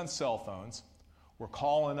 Dudes on cell phones were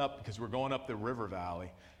calling up because we're going up the river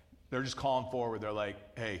valley. They're just calling forward. They're like,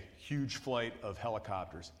 hey, huge flight of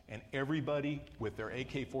helicopters. And everybody with their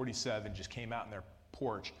AK-47 just came out in their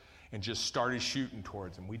porch and just started shooting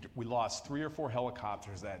towards them. We lost 3 or 4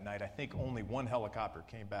 helicopters that night. I think only 1 helicopter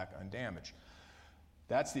came back undamaged.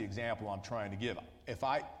 That's the example I'm trying to give. If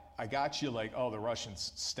I got you like, oh, the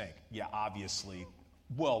Russians stink. Yeah, obviously.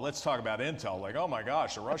 Well, let's talk about intel. Like, oh my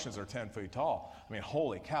gosh, the Russians are 10 feet tall. I mean,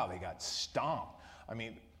 holy cow, they got stomped. I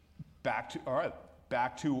mean, back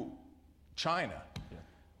to China. Yeah.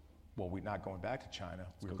 Well, we're not going back to China.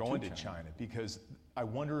 We're going to China because I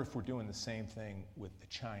wonder if we're doing the same thing with the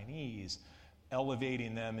Chinese,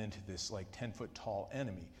 elevating them into this like 10-foot tall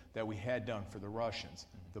enemy that we had done for the Russians.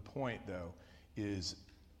 Mm-hmm. The point, though, is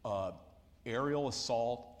aerial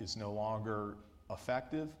assault is no longer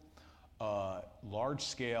effective.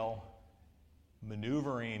 Large-scale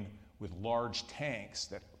maneuvering with large tanks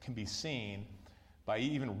that can be seen by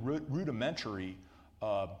even rudimentary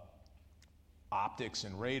optics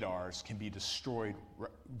and radars can be destroyed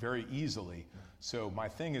very easily. So my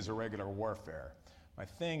thing is irregular warfare. My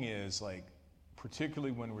thing is, like,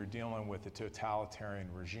 particularly when we're dealing with a totalitarian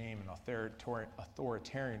regime, an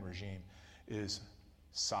authoritarian regime, is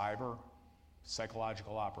cyber,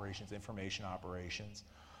 psychological operations, information operations,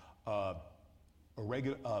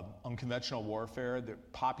 unconventional warfare, the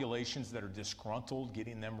populations that are disgruntled,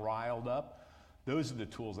 getting them riled up. Those are the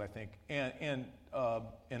tools, I think, and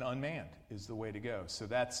unmanned is the way to go. So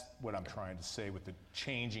that's what I'm trying to say with the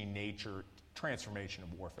changing nature, transformation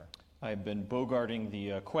of warfare. I've been bogarting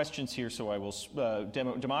the questions here, so I will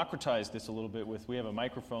democratize this a little bit we have a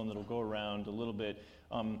microphone that'll go around a little bit.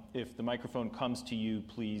 If the microphone comes to you,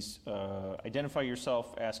 please identify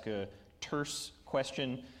yourself, ask a terse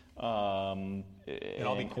question. And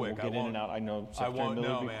I'll be quick. We'll get in and out. I know I won't Miller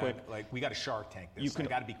know, will be man. quick. Like, we got a Shark Tank this. I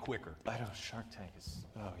got to be quicker. I know, Shark Tank is,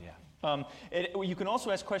 oh yeah. You can also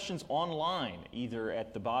ask questions online, either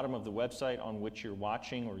at the bottom of the website on which you're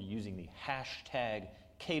watching or using the hashtag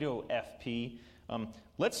CatoFP.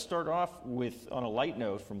 Let's start off with, on a light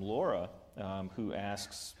note, from Laura, who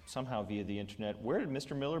asks, somehow via the internet, where did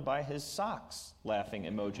Mr. Miller buy his socks? Laughing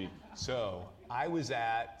emoji. So, I was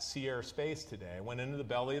at Sierra Space today. I went into the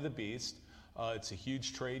belly of the beast. It's a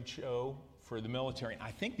huge trade show for the military.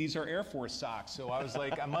 I think these are Air Force socks, so I was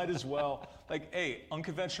like, I might as well, like, hey,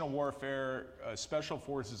 unconventional warfare, special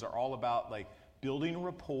forces are all about, like, building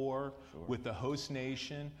rapport with the host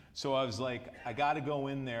nation. So I was like, I got to go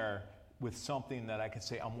in there with something that I could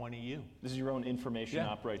say, I'm one of you. This is your own information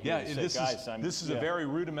operation. Yeah, this is a very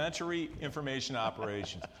rudimentary information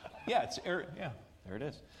operation. Yeah, there it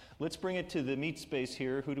is. Let's bring it to the meat space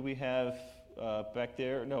here. Who do we have back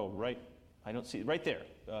there? No, right. I don't see it. Right there.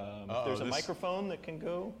 There's a microphone that can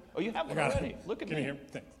go. Oh, you have one already. Look at me. Can you hear me?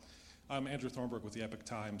 Thanks. I'm Andrew Thornburg with the Epoch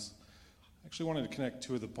Times. I actually wanted to connect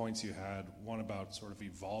 2 of the points you had, one about sort of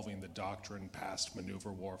evolving the doctrine past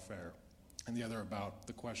maneuver warfare, and the other about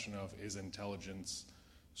the question of, is intelligence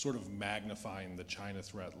sort of magnifying the China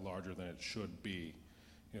threat larger than it should be?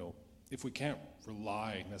 You know, if we can't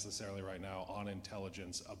rely necessarily right now on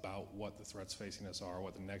intelligence about what the threats facing us are,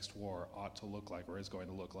 what the next war ought to look like or is going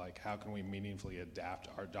to look like, how can we meaningfully adapt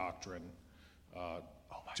our doctrine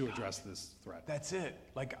to address this threat? That's it.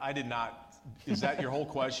 Like, I did not. Is that your whole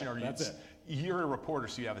question? Or That's it. You're a reporter,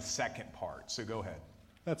 so you have a second part. So go ahead.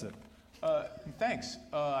 That's it. Thanks.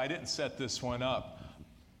 I didn't set this one up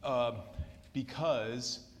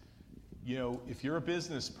because, you know, if you're a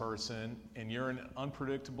business person and you're in an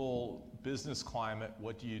unpredictable business climate,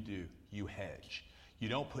 what do? You hedge. You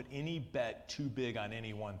don't put any bet too big on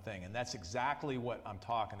any one thing, and that's exactly what I'm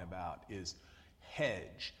talking about, is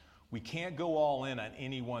hedge. We can't go all in on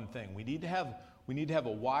any one thing. We need to have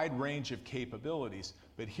a wide range of capabilities,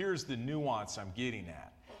 but here's the nuance I'm getting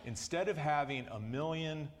at. Instead of having 1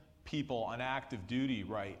 million people on active duty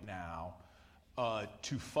right now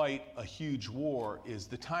to fight a huge war, is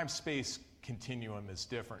the time-space continuum is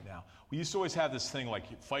different now. We used to always have this thing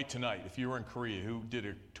like, fight tonight. If you were in Korea, who did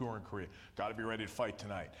a tour in Korea? Got to be ready to fight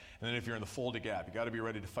tonight. And then if you're in the Fulda Gap, you got to be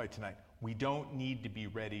ready to fight tonight. We don't need to be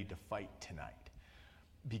ready to fight tonight,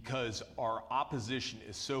 because our opposition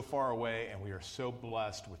is so far away and we are so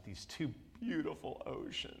blessed with these 2 beautiful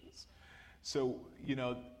oceans. So, you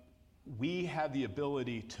know, we have the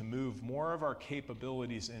ability to move more of our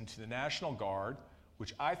capabilities into the National Guard,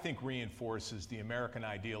 which I think reinforces the American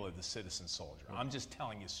ideal of the citizen soldier. I'm just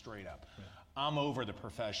telling you straight up. I'm over the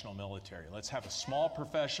professional military. Let's have a small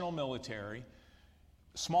professional military.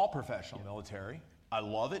 I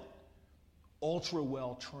love it. Ultra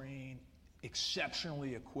well trained,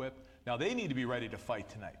 exceptionally equipped. Now, they need to be ready to fight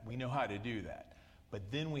tonight. We know how to do that. But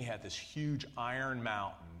then we have this huge iron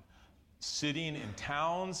mountain sitting in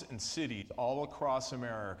towns and cities all across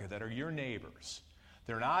America that are your neighbors,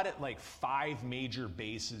 They're not at like 5 major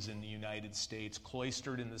bases in the United States,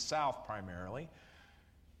 cloistered in the South primarily,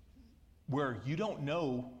 where you don't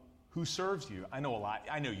know who serves you. I know a lot,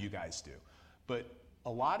 I know you guys do, but a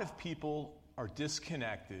lot of people are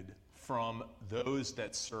disconnected from those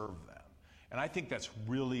that serve them. And I think that's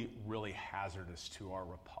really, really hazardous to our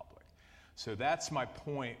republic. So that's my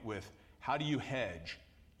point with how do you hedge?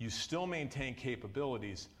 You still maintain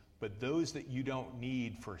capabilities, but those that you don't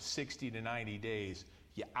need for 60 to 90 days,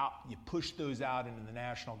 you push those out into the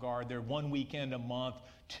National Guard. They're 1 weekend a month,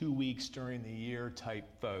 2 weeks during the year type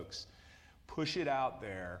folks. Push it out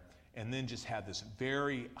there, and then just have this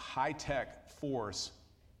very high-tech force,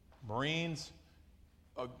 Marines,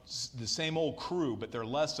 the same old crew, but there are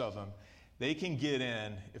less of them. They can get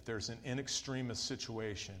in if there's an in extremis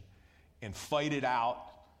situation and fight it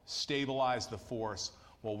out, stabilize the force,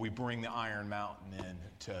 while we bring the Iron Mountain in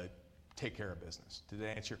to take care of business. Did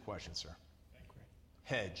that answer your question, sir?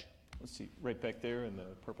 Hedge. Let's see, right back there in the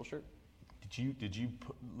purple shirt. Did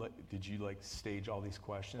you like stage all these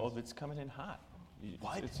questions? Oh, it's coming in hot.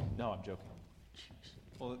 What? No, I'm joking.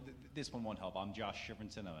 Well, this one won't help. I'm Josh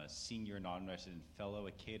Shiverinson. I'm a senior non-resident fellow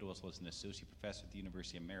at Cato, as well as an associate professor at the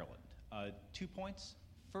University of Maryland. 2 points.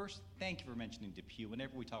 First, thank you for mentioning DePuy.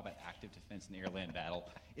 Whenever we talk about active defense and air-land battle,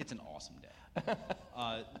 it's an awesome day.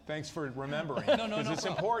 Thanks for remembering. No, because it's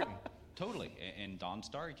important. Totally, and Don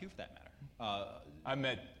Starry too, for that matter.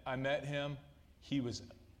 I met him.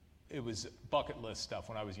 It was bucket list stuff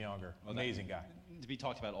when I was younger. Amazing guy. To be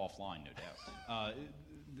talked about offline, no doubt.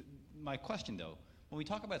 My question, though, when we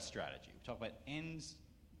talk about strategy, we talk about ends,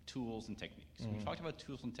 tools, and techniques. We talked about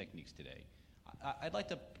tools and techniques today. I'd like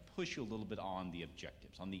to push you a little bit on the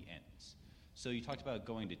objectives, on the ends. So you talked about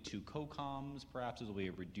going to 2 COCOMs, perhaps as a way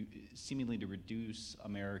of seemingly to reduce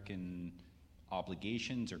American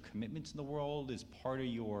obligations or commitments in the world. Is part of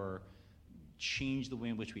your change the way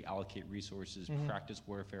in which we allocate resources, practice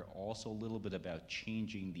warfare, also a little bit about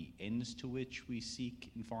changing the ends to which we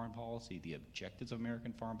seek in foreign policy, the objectives of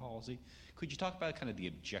American foreign policy? Could you talk about kind of the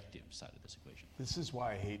objective side of this equation? This is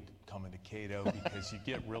why I hate coming to Cato, because you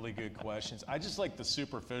get really good questions. I just like the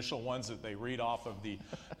superficial ones that they read off of the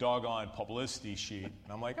doggone publicity sheet.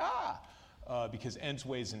 And I'm like, because ends,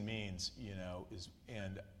 ways, and means,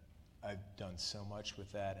 and I've done so much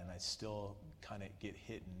with that, and I still kind of get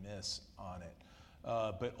hit and miss on it.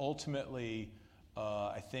 But ultimately,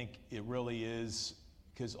 I think it really is,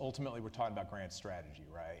 because ultimately we're talking about grand strategy,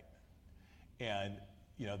 right? And,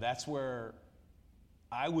 that's where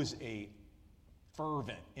I was a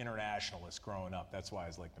fervent internationalist growing up. That's why I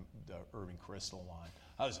was like the Irving Kristol line.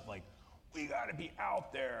 I was like, we got to be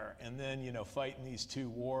out there. And then, fighting these 2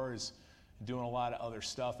 wars, doing a lot of other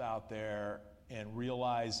stuff out there, and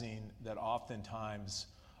realizing that oftentimes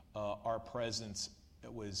our presence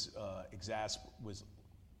was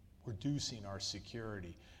reducing our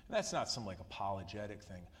security. And that's not some apologetic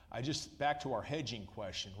thing. Back to our hedging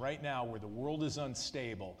question, right now where the world is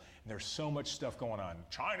unstable and there's so much stuff going on,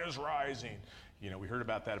 China's rising. We heard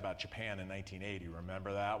about that about Japan in 1980.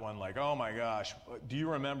 Remember that one? Like, oh my gosh. Do you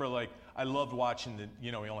remember, I loved watching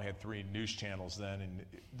we only had 3 news channels then,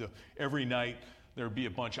 and every night there would be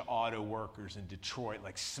a bunch of auto workers in Detroit,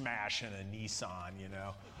 smashing a Nissan,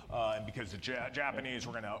 and because the Japanese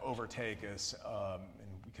were going to overtake us,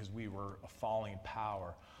 and because we were a falling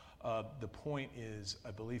power. The point is,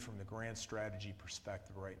 I believe from the grand strategy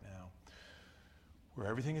perspective right now, where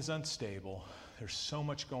everything is unstable, there's so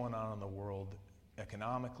much going on in the world,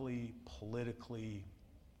 economically, politically,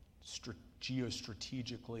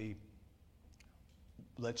 geostrategically.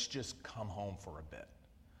 Let's just come home for a bit.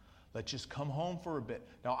 Let's just come home for a bit.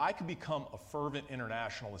 Now, I could become a fervent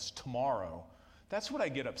internationalist tomorrow. That's what I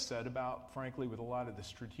get upset about, frankly, with a lot of the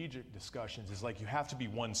strategic discussions, is you have to be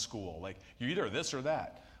one school. You're either this or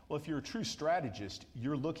that. Well, if you're a true strategist,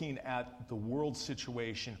 you're looking at the world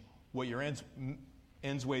situation, what your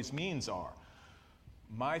ends, ways, means are.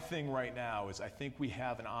 My thing right now is I think we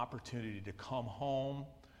have an opportunity to come home,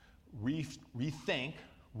 rethink,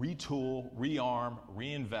 retool, rearm,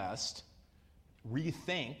 reinvest,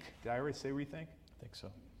 rethink. Did I already say rethink? I think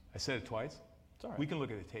so. I said it twice? It's all right. We can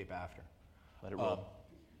look at the tape after. Let it roll.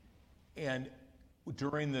 And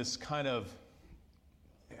during this kind of,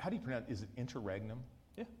 how do you pronounce it? Is it interregnum?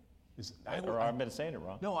 Yeah. Or I've been saying it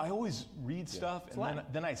wrong. No, I always read stuff, It's and Latin.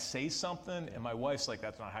 then I say something, and my wife's like,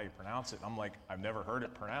 that's not how you pronounce it. I'm like, I've never heard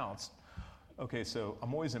it pronounced. Okay, so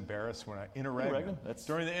I'm always embarrassed when interregnum.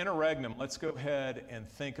 During the interregnum, let's go ahead and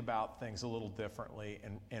think about things a little differently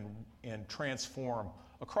and transform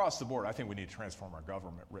across the board. I think we need to transform our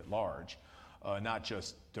government writ large, not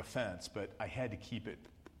just defense, but I had to keep it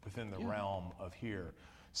within the realm of here.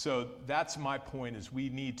 So that's my point, is we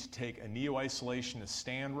need to take a neo-isolationist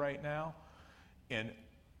stand right now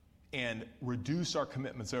and reduce our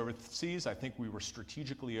commitments overseas. I think we were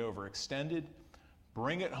strategically overextended.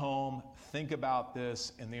 Bring it home, think about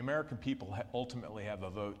this, and the American people ultimately have a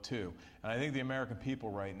vote too. And I think the American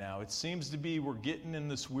people right now, it seems to be we're getting in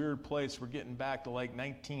this weird place, we're getting back to like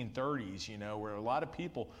 1930s, you know, where a lot of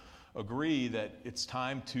people agree that it's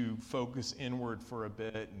time to focus inward for a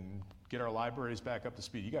bit and get our libraries back up to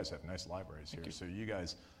speed. You guys have nice libraries here, so you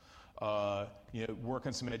guys work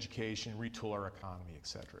on some education, retool our economy, et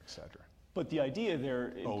cetera, et cetera. But the idea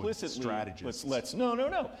there implicitly, strategists.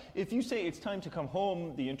 No. If you say it's time to come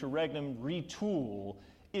home, the interregnum, retool,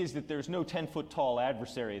 is that there's no 10-foot tall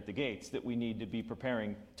adversary at the gates that we need to be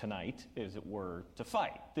preparing tonight, as it were, to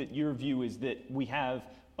fight. That your view is that we have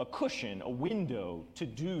a cushion, a window to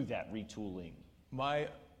do that retooling. My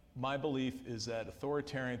belief is that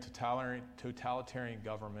authoritarian, totalitarian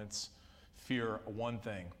governments fear one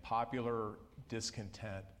thing: popular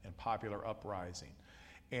discontent and popular uprising.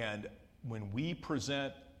 And when we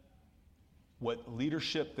present what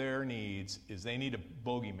leadership there needs, is they need a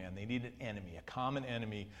bogeyman, they need an enemy, a common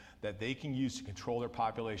enemy that they can use to control their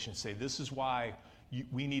population, say this is why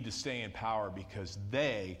we need to stay in power, because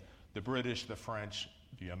they, the British, the French,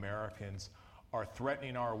 the Americans, are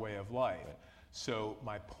threatening our way of life. So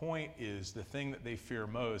my point is, the thing that they fear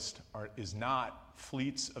most is not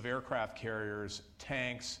fleets of aircraft carriers,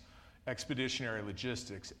 tanks, expeditionary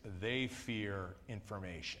logistics. They fear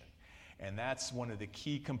information. And that's one of the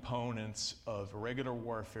key components of regular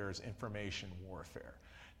warfare, is information warfare.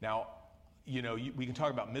 Now, we can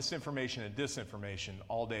talk about misinformation and disinformation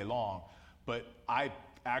all day long, but I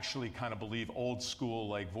actually kind of believe old school,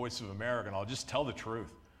 like Voice of America, and I'll just tell the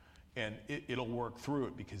truth. And it'll work through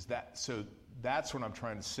it, because that's what I'm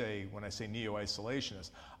trying to say when I say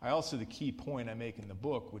neo-isolationist. The key point I make in the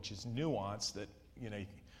book, which is nuanced, that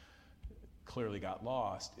clearly got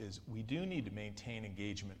lost, is we do need to maintain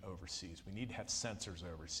engagement overseas. We need to have sensors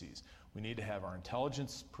overseas. We need to have our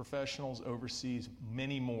intelligence professionals overseas,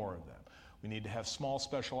 many more of them. We need to have small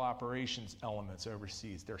special operations elements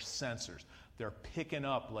overseas. They're sensors. They're picking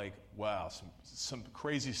up, like, wow, some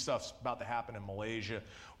crazy stuff's about to happen in Malaysia.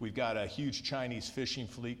 We've got a huge Chinese fishing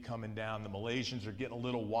fleet coming down. The Malaysians are getting a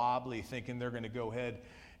little wobbly, thinking they're going to go ahead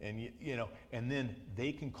and, and then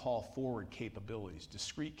they can call forward capabilities,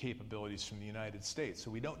 discrete capabilities from the United States. So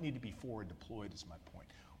we don't need to be forward deployed, is my point.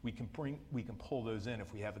 We can pull those in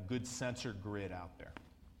if we have a good sensor grid out there.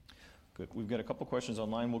 Good. We've got a couple questions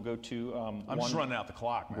online. We'll go to I'm just running out the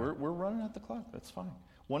clock, man. We're running out the clock. That's fine.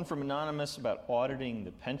 One from Anonymous about auditing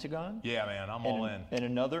the Pentagon. Yeah, man, I'm all in. And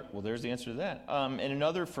another, well, there's the answer to that. And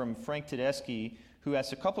another from Frank Tedeschi, who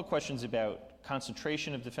asked a couple of questions about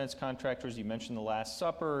concentration of defense contractors. You mentioned the Last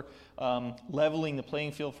Supper, leveling the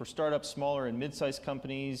playing field for startups, smaller and mid-sized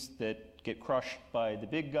companies that get crushed by the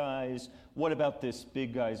big guys. What about this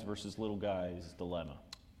big guys versus little guys dilemma?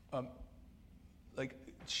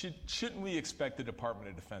 Shouldn't we expect the Department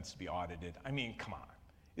of Defense to be audited? I mean, come on.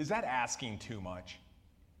 Is that asking too much?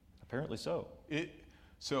 Apparently so.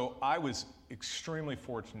 So I was extremely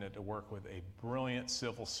fortunate to work with a brilliant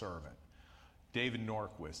civil servant. David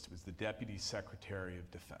Norquist was the Deputy Secretary of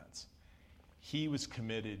Defense. He was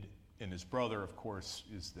committed, and his brother, of course,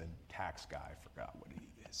 is the tax guy. I forgot what he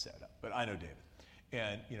has set up, but I know David.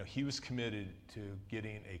 And he was committed to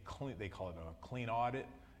getting a clean, they call it a clean audit,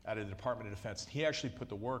 out of the Department of Defense. He actually put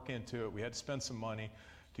the work into it. We had to spend some money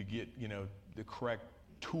to get the correct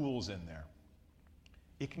tools in there.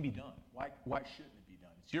 It can be done. Why shouldn't it be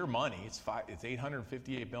done? It's your money. It's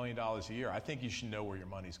 $858 billion a year. I think you should know where your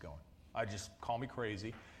money's going. Call me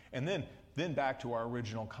crazy. And then back to our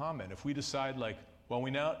original comment. If we decide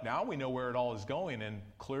now we know where it all is going, and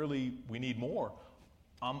clearly we need more,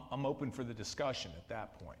 I'm open for the discussion at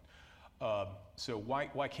that point. So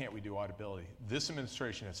why can't we do auditability? This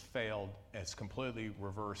administration has failed. It's completely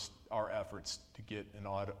reversed our efforts to get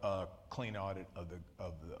a clean audit of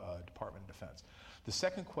the Department of Defense. The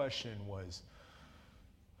second question was,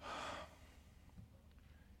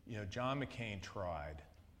 John McCain tried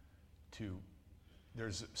to.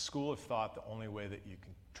 There's a school of thought the only way that you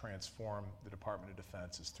can transform the Department of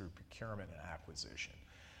Defense is through procurement and acquisition.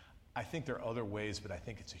 I think there are other ways, but I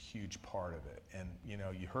think it's a huge part of it. And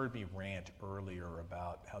you heard me rant earlier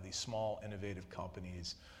about how these small, innovative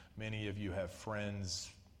companies, many of you have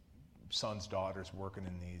friends, sons, daughters working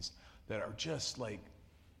in these, that are just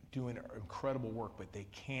doing incredible work, but they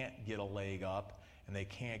can't get a leg up and they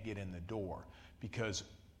can't get in the door. Because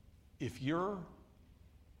if you're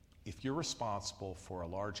responsible for a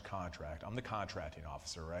large contract, I'm the contracting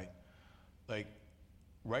officer, right?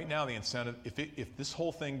 Right now, the incentive, if this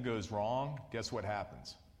whole thing goes wrong, guess what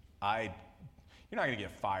happens? You're not going to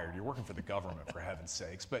get fired. You're working for the government, for heaven's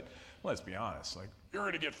sakes. But let's be honest, like, you're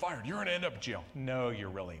going to get fired. You're going to end up in jail. No, you're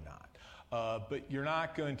really not. But you're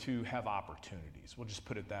not going to have opportunities. We'll just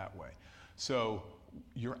put it that way. So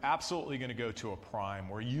you're absolutely going to go to a prime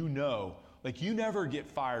where you know, like, you never get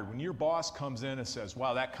fired. When your boss comes in and says,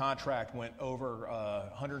 wow, that contract went over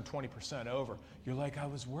 120% over, you're like, I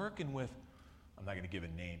was working with, I'm not going to give a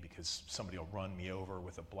name because somebody will run me over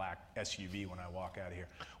with a black SUV when I walk out of here.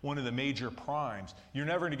 One of the major primes, you're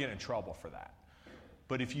never going to get in trouble for that.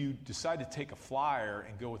 But if you decide to take a flyer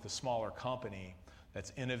and go with a smaller company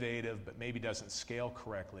that's innovative but maybe doesn't scale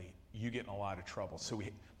correctly, you get in a lot of trouble. So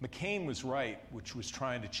McCain was right, which was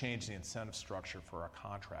trying to change the incentive structure for our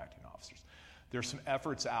contracting officers. There's some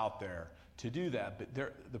efforts out there to do that,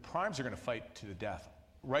 but the primes are going to fight to the death.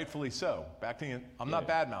 Rightfully so. I'm not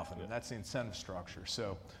bad-mouthing them. That's the incentive structure.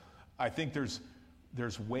 So I think there's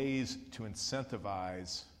ways to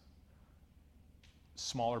incentivize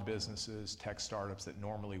smaller businesses, tech startups that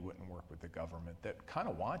normally wouldn't work with the government that kind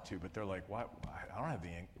of want to, but they're like, what? I don't have the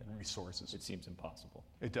resources. It seems impossible.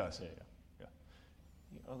 It does. Yeah.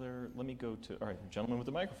 The other, let me go to, all right, gentleman with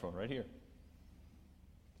the microphone right here.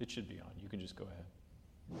 It should be on. You can just go ahead.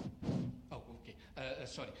 Oh, okay.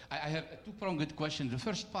 Sorry. I have a two-pronged question. The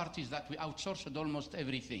first part is that we outsourced almost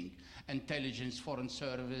everything. Intelligence, foreign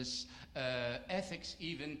service, ethics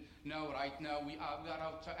even. Right now we are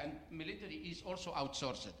out, and military is also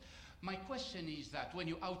outsourced. My question is that when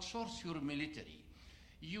you outsource your military,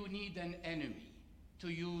 you need an enemy to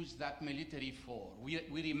use that military for. We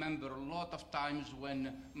remember a lot of times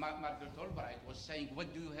when Margaret Albright was saying,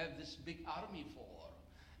 what do you have this big army for?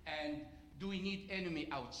 And do we need enemy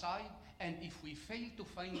outside? And if we fail to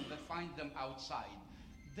find them outside,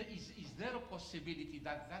 is there a possibility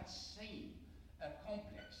that that same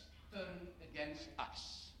complex turn against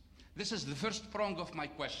us? This is the first prong of my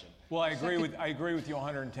question. Well, I agree with you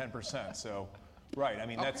 110%. So, right. I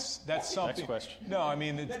mean, Okay. that's something. Next question. No, I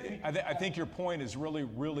mean, I think your point is really,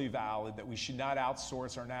 really valid. That we should not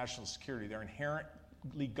outsource our national security. They're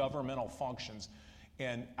inherently governmental functions,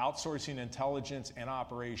 and outsourcing intelligence and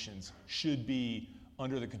operations should be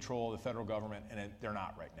under the control of the federal government, and they're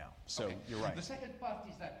not right now. So Okay. You're right. The second part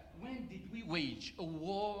is that when did we wage a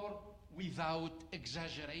war without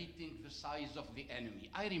exaggerating the size of the enemy?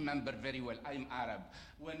 I remember very well, I'm Arab,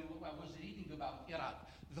 when I was reading about Iraq,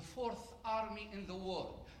 the fourth army in the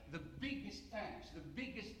world, the biggest tanks, the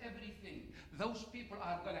biggest everything. Those people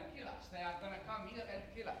are going to kill us. They are going to come here and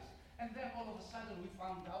kill us. And then all of a sudden we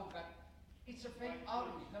found out that it's a fake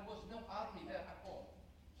army. There was no army there at all.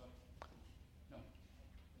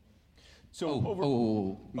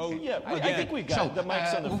 So yeah, I again, think we got the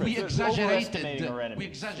mic's on the we fritz. exaggerated, Our enemies. we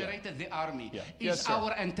exaggerated the army. Yeah. Is Yes, sir.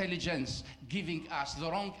 our intelligence giving us the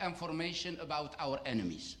wrong information about our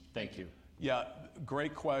enemies? Thank you. Yeah,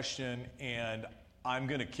 great question, and I'm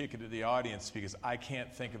going to kick it to the audience because I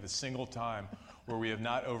can't think of a single time where we have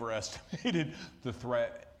not overestimated the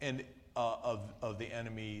threat and of the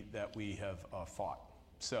enemy that we have fought.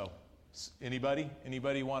 So, anybody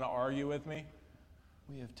want to argue with me?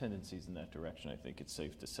 We have tendencies in that direction, I think it's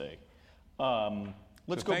safe to say.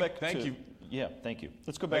 Let's go back thank to... you. Yeah, thank you.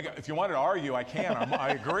 Let's go back... If you wanted to argue, I can. I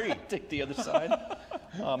agree. Take the other side.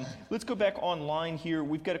 Let's go back online here.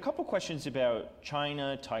 We've got a couple questions about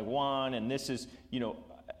China, Taiwan, and this is,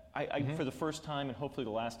 for the first time and hopefully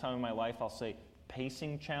the last time in my life, I'll say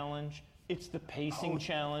pacing challenge. It's the pacing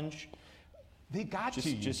challenge. They got to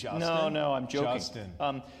you, Justin. No, I'm joking. Justin.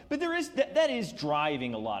 But there is that is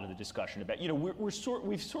driving a lot of the discussion about.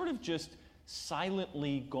 We've sort of just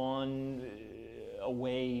silently gone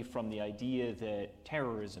away from the idea that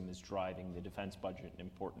terrorism is driving the defense budget in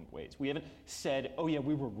important ways. We haven't said, oh yeah,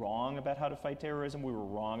 we were wrong about how to fight terrorism. We were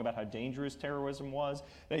wrong about how dangerous terrorism was.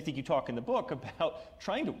 And I think you talk in the book about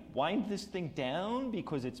trying to wind this thing down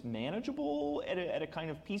because it's manageable at a kind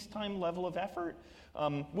of peacetime level of effort.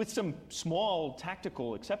 With some small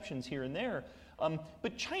tactical exceptions here and there.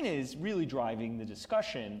 But China is really driving the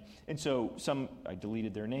discussion. And so I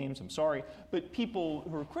deleted their names, I'm sorry, but people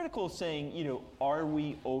who are critical saying, are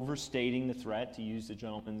we overstating the threat, to use the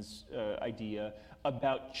gentleman's idea,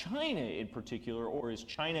 about China in particular, or is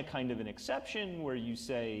China kind of an exception where you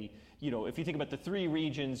say, if you think about the three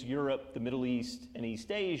regions, Europe, the Middle East, and East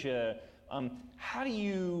Asia, how do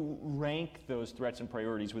you rank those threats and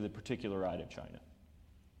priorities with a particular eye to China?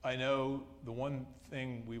 I know the one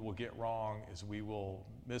thing we will get wrong is we will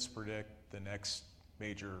mispredict the next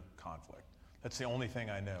major conflict. That's the only thing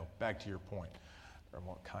I know. Back to your point, or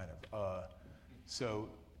more kind of. So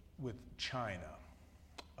with China,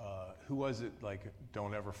 Who was it, like,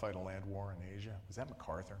 don't ever fight a land war in Asia? Was that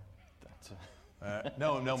MacArthur? That's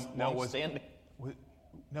No, long-standing.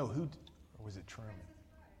 No, who, or was it Truman?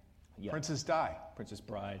 Yeah. Princess Di. Princess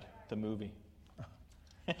Bride, the movie.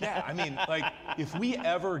 Yeah, I mean, like, if we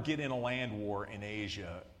ever get in a land war in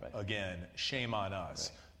Asia again, shame on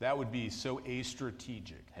us. That would be so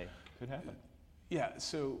astrategic. Hey, could happen. Yeah,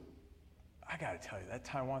 so I got to tell you, that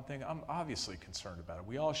Taiwan thing, I'm obviously concerned about it.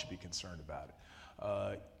 We all should be concerned about it.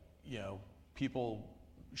 You know, people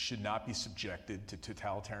should not be subjected to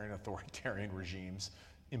totalitarian, authoritarian regimes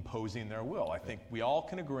imposing their will. I think we all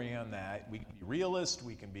can agree on that. We can be realist,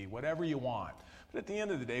 we can be whatever you want. But at the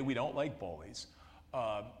end of the day, we don't like bullies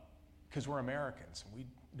because we're Americans. And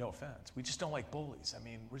no offense, we just don't like bullies. I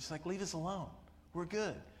mean, we're just like, leave us alone. We're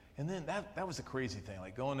good. And then that was a crazy thing,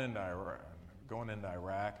 like going into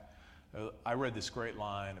Iraq, I read this great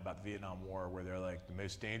line about the Vietnam War where they're like, the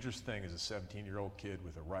most dangerous thing is a 17-year-old kid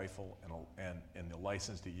with a rifle and the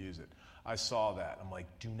license to use it. I saw that. I'm like,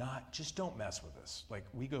 just don't mess with us. Like,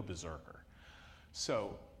 we go berserker.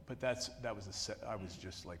 So, but I was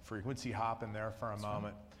just like frequency hopping there for a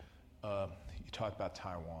moment. You talked about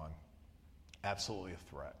Taiwan. Absolutely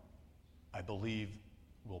a threat. I believe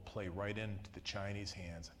will play right into the Chinese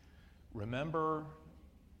hands. Remember,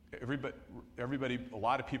 everybody, a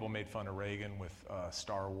lot of people made fun of Reagan with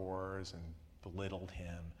Star Wars and belittled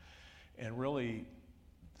him. And really,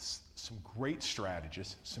 some great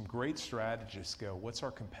strategists go, what's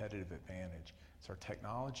our competitive advantage? It's our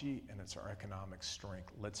technology and it's our economic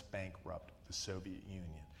strength. Let's bankrupt the Soviet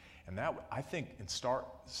Union. And that, I think,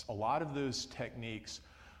 a lot of those techniques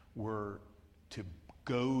were to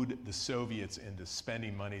goad the Soviets into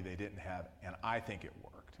spending money they didn't have, and I think it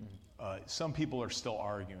worked. Some people are still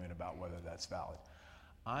arguing about whether that's valid.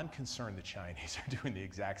 I'm concerned the Chinese are doing the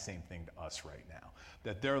exact same thing to us right now.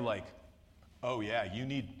 That they're like, oh yeah, you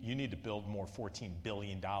need to build more $14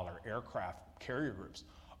 billion aircraft carrier groups.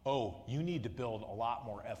 Oh, you need to build a lot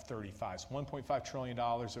more F-35s. $1.5 trillion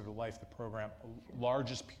over the life of the program,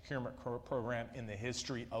 largest procurement program in the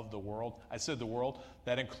history of the world. I said the world.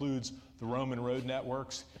 That includes the Roman road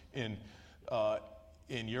networks in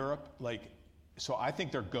Europe. So I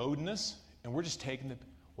think they're goading us, and we're just taking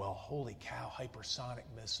well, holy cow, hypersonic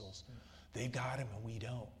missiles. They've got them and we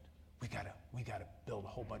don't. We gotta build a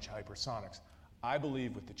whole bunch of hypersonics. I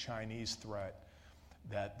believe with the Chinese threat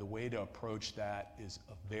that the way to approach that is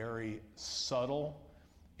a very subtle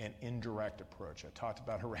and indirect approach. I talked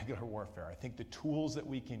about irregular warfare. I think the tools that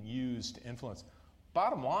we can use to influence,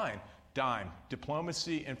 bottom line,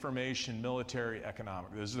 diplomacy, information, military,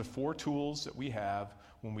 economic. Those are the 4 tools that we have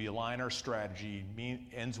when we align our strategy,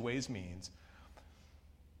 ends, ways, means.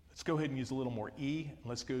 Let's go ahead and use a little more E, and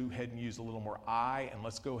let's go ahead and use a little more I, and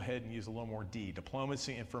let's go ahead and use a little more D,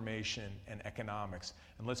 diplomacy, information, and economics.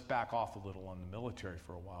 And let's back off a little on the military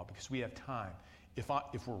for a while because we have time. If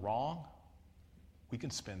we're wrong, we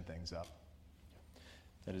can spin things up.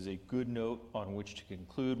 That is a good note on which to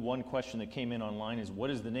conclude. One question that came in online is,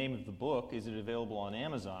 what is the name of the book? Is it available on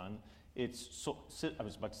Amazon? It's, I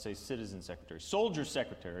was about to say Citizen Secretary. Soldier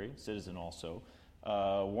Secretary, citizen also.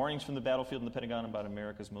 Warnings from the battlefield and the Pentagon about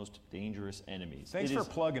America's most dangerous enemies. Thanks for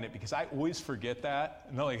plugging it because I always forget that.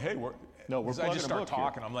 And they're like, hey, we're plugging I just start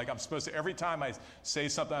talking. Here. I'm like, I'm supposed to, every time I say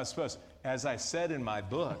something, I'm supposed to, as I said in my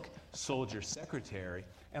book, Soldier Secretary.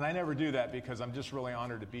 And I never do that because I'm just really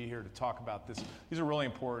honored to be here to talk about this. These are really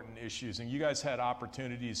important issues. And you guys had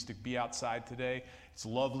opportunities to be outside today. It's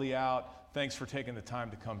lovely out. Thanks for taking the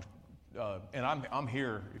time to come. And I'm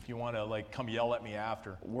here if you want to come yell at me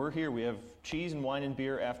after. We're here. We have cheese and wine and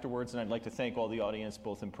beer afterwards. And I'd like to thank all the audience,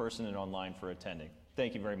 both in person and online, for attending.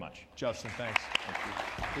 Thank you very much. Justin, thanks. Thank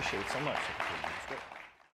you. Appreciate it so much. It was great.